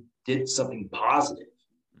actually did something positive.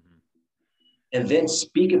 And then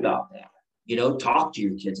speak about that, talk to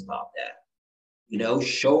your kids about that,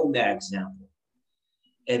 show them that example,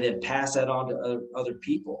 and then pass that on to other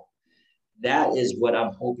people. That is what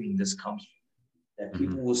I'm hoping this comes from, that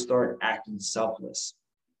people will start acting selfless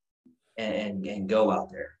and go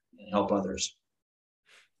out there and help others.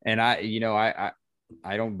 And I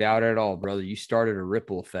don't doubt it at all, brother. You started a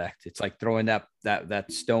ripple effect. It's like throwing that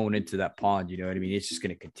stone into that pond. You know what I mean? It's just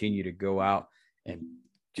going to continue to go out and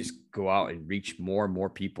just go out and reach more and more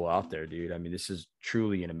people out there, dude. I mean, this is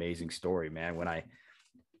truly an amazing story, man. When I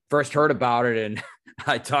first heard about it and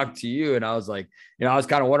I talked to you, and I was like, I was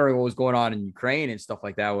kind of wondering what was going on in Ukraine and stuff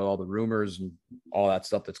like that, with all the rumors and all that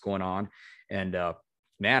stuff that's going on. And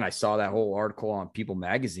man, I saw that whole article on People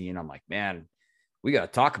Magazine. I'm like, man, we got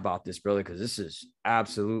to talk about this, brother, because this is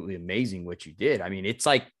absolutely amazing what you did. I mean, it's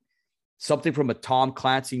like something from a Tom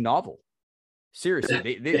Clancy novel.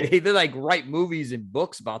 Seriously, they like write movies and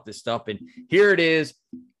books about this stuff. And here it is,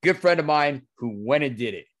 good friend of mine who went and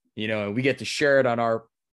did it, and we get to share it on our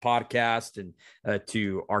podcast and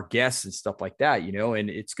to our guests and stuff like that, and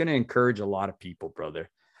it's going to encourage a lot of people, brother.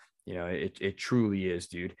 It truly is,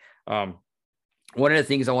 dude. One of the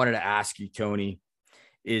things I wanted to ask you, Tony,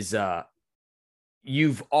 is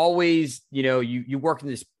you've always, you work in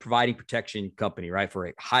this providing protection company, right?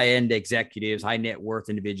 For high-end executives, high net worth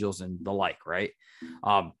individuals and the like, right?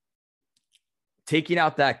 Taking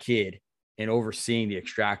out that kid and overseeing the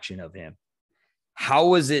extraction of him, how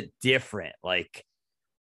was it different? Like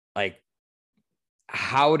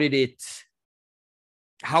how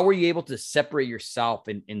were you able to separate yourself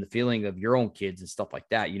in the feeling of your own kids and stuff like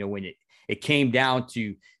that? When it came down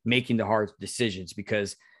to making the hard decisions,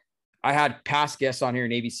 because I had past guests on here,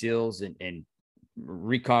 Navy SEALs and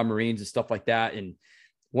recon Marines and stuff like that. And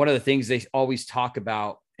one of the things they always talk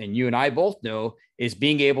about, and you and I both know, is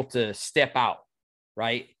being able to step out,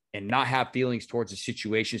 right? And not have feelings towards a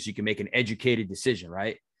situation so you can make an educated decision,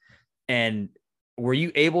 right? And were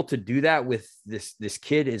you able to do that with this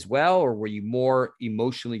kid as well? Or were you more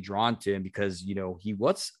emotionally drawn to him because, you know, he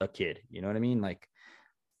was a kid? You know what I mean? Like,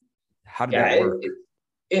 how did that work?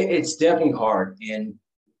 It's definitely hard. And,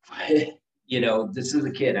 you know, this is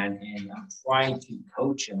a kid, and I'm trying to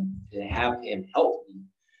coach him to have him help me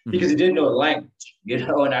because he didn't know the language, you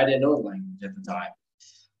know, and I didn't know the language at the time.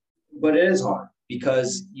 But it is hard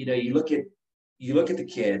because, you know, you look at the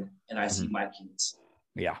kid and I see my kids.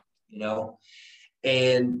 Yeah. You know,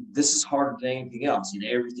 and this is harder than anything else. You know,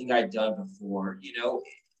 everything I'd done before, you know,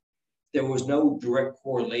 there was no direct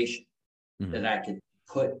correlation that I could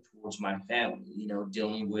put towards my family, you know,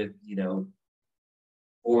 dealing with, you know,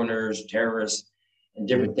 foreigners, terrorists, and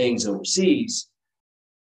different things overseas.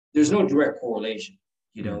 There's no direct correlation,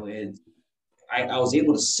 you know, and I was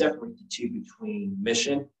able to separate the two between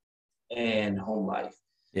mission and home life.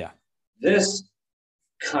 Yeah. This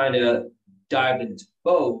kind of dived into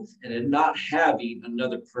both, and then not having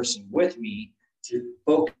another person with me to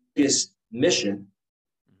focus mission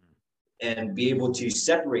and be able to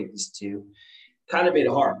separate these two kind of made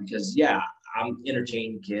it hard because, yeah, I'm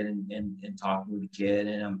entertaining the kid and talking with the kid,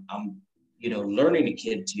 and I'm you know, learning the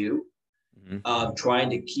kid too, trying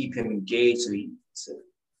to keep him engaged.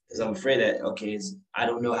 Because I'm afraid that, okay, I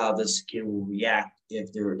don't know how this kid will react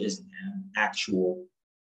if there is an actual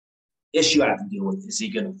issue I have to deal with. Is he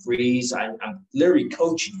going to freeze? I'm literally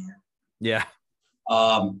coaching him. Yeah.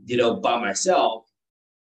 You know, by myself,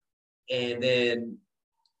 and then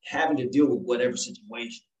having to deal with whatever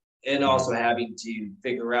situation, and also having to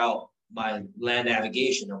figure out my land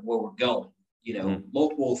navigation of where we're going. You know,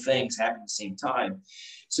 multiple things happen at the same time.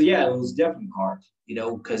 So yeah, it was definitely hard. You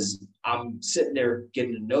know, because I'm sitting there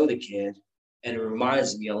getting to know the kid, and it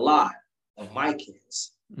reminds me a lot of my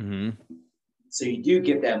kids. So you do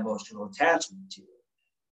get that emotional attachment to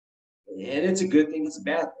it. And it's a good thing, it's a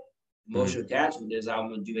bad thing. Emotional attachment is I'm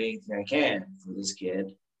going to do anything I can for this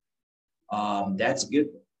kid. That's a good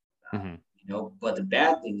thing. You know, but the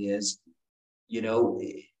bad thing is, you know,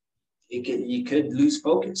 you could lose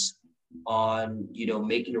focus on, you know,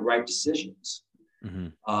 making the right decisions.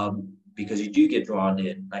 Because you do get drawn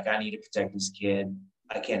in. Like, I need to protect this kid.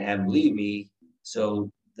 I can't have him leave me.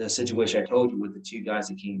 So the situation I told you with the two guys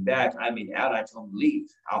that came back, I made out. I told them to leave.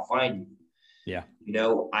 I'll find you. Yeah. You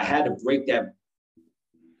know, I had to break that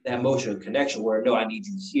emotional connection where, no, I need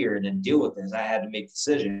you here and then deal with this. I had to make a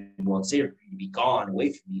decision. Well, it's safer for you to be gone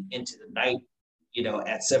away from me into the night, you know,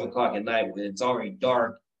 at 7 o'clock at night when it's already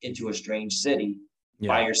dark, into a strange city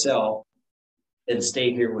by yourself, than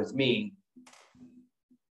stay here with me,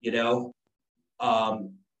 you know,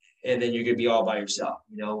 and then you're going to be all by yourself,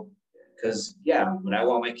 you know. Because, yeah, when I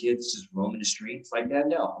want my kids just roaming the streets like that,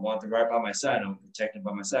 no, I want them right by my side. I'm protected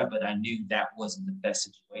by my side, but I knew that wasn't the best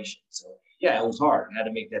situation. So, yeah, it was hard. I had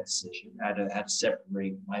to make that decision. I had to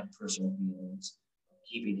separate my personal feelings,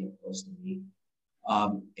 keeping him close to me,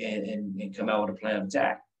 and come out with a plan of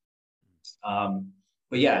attack.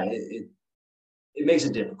 But, yeah, it makes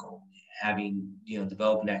it difficult having, you know,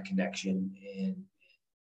 developing that connection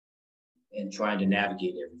and trying to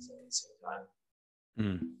navigate everything at the same time.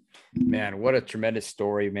 Man, what a tremendous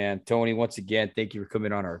story, man. Tony, once again, thank you for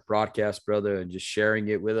coming on our broadcast, brother, and just sharing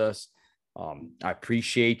it with us. I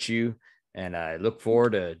appreciate you, and I look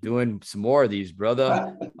forward to doing some more of these,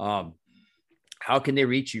 brother. How can they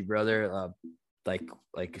reach you, brother?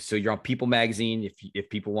 So you're on People Magazine. If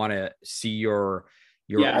people want to see your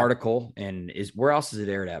article, and where else is it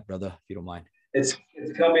aired at, brother? If you don't mind. It's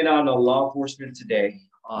coming on Law Enforcement Today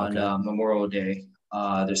on Memorial Day.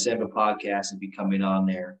 Their 7 podcast will be coming on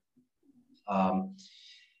there.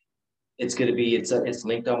 It's going to be, it's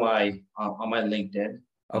linked on my LinkedIn.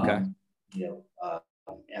 Okay.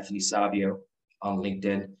 Anthony Savio on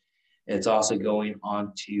LinkedIn. It's also going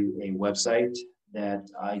on to a website that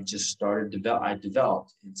I just started I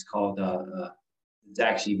developed. It's called, it's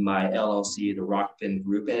actually my LLC, the Rockfin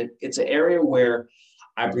Group. And it's an area where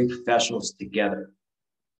I bring professionals together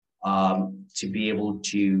to be able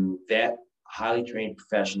to vet highly trained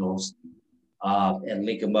professionals and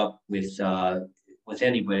link them up with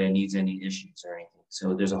anybody that needs any issues or anything.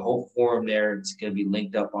 So there's a whole forum there. It's going to be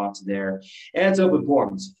linked up onto there. And it's open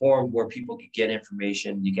forum. It's a forum where people can get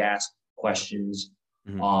information. You can ask questions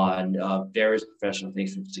on various professional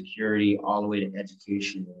things, from security all the way to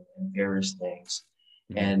education and various things.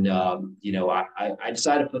 And, I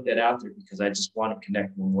decided to put that out there because I just want to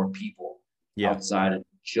connect with more people outside of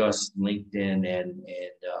just LinkedIn and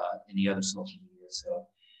any other social media. So,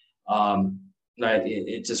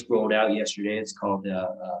 It just rolled out yesterday. It's called the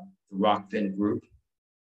Rockfin Group.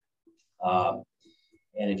 And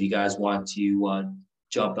if you guys want to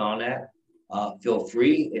jump on that, feel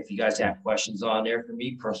free. If you guys have questions on there for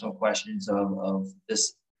me, personal questions of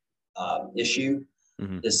this issue,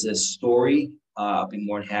 this story, I'll be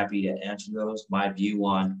more than happy to answer those. My view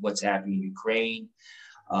on what's happening in Ukraine,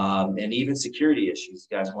 and even security issues.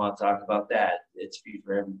 You guys want to talk about that? It's free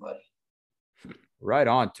for everybody. Right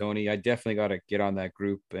on, Tony. I definitely got to get on that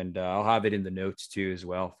group, and I'll have it in the notes too as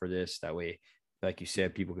well for this. That way, like you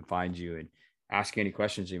said, people can find you and ask any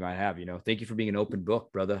questions you might have. Thank you for being an open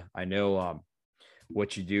book, brother. I know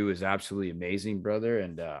what you do is absolutely amazing, brother,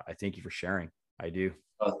 and I thank you for sharing. I do.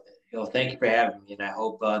 Thank you for having me, and I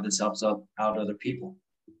hope this helps out other people.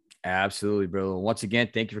 Absolutely, bro. Once again,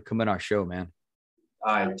 thank you for coming on our show, man.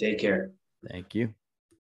 All right, take care. Thank you.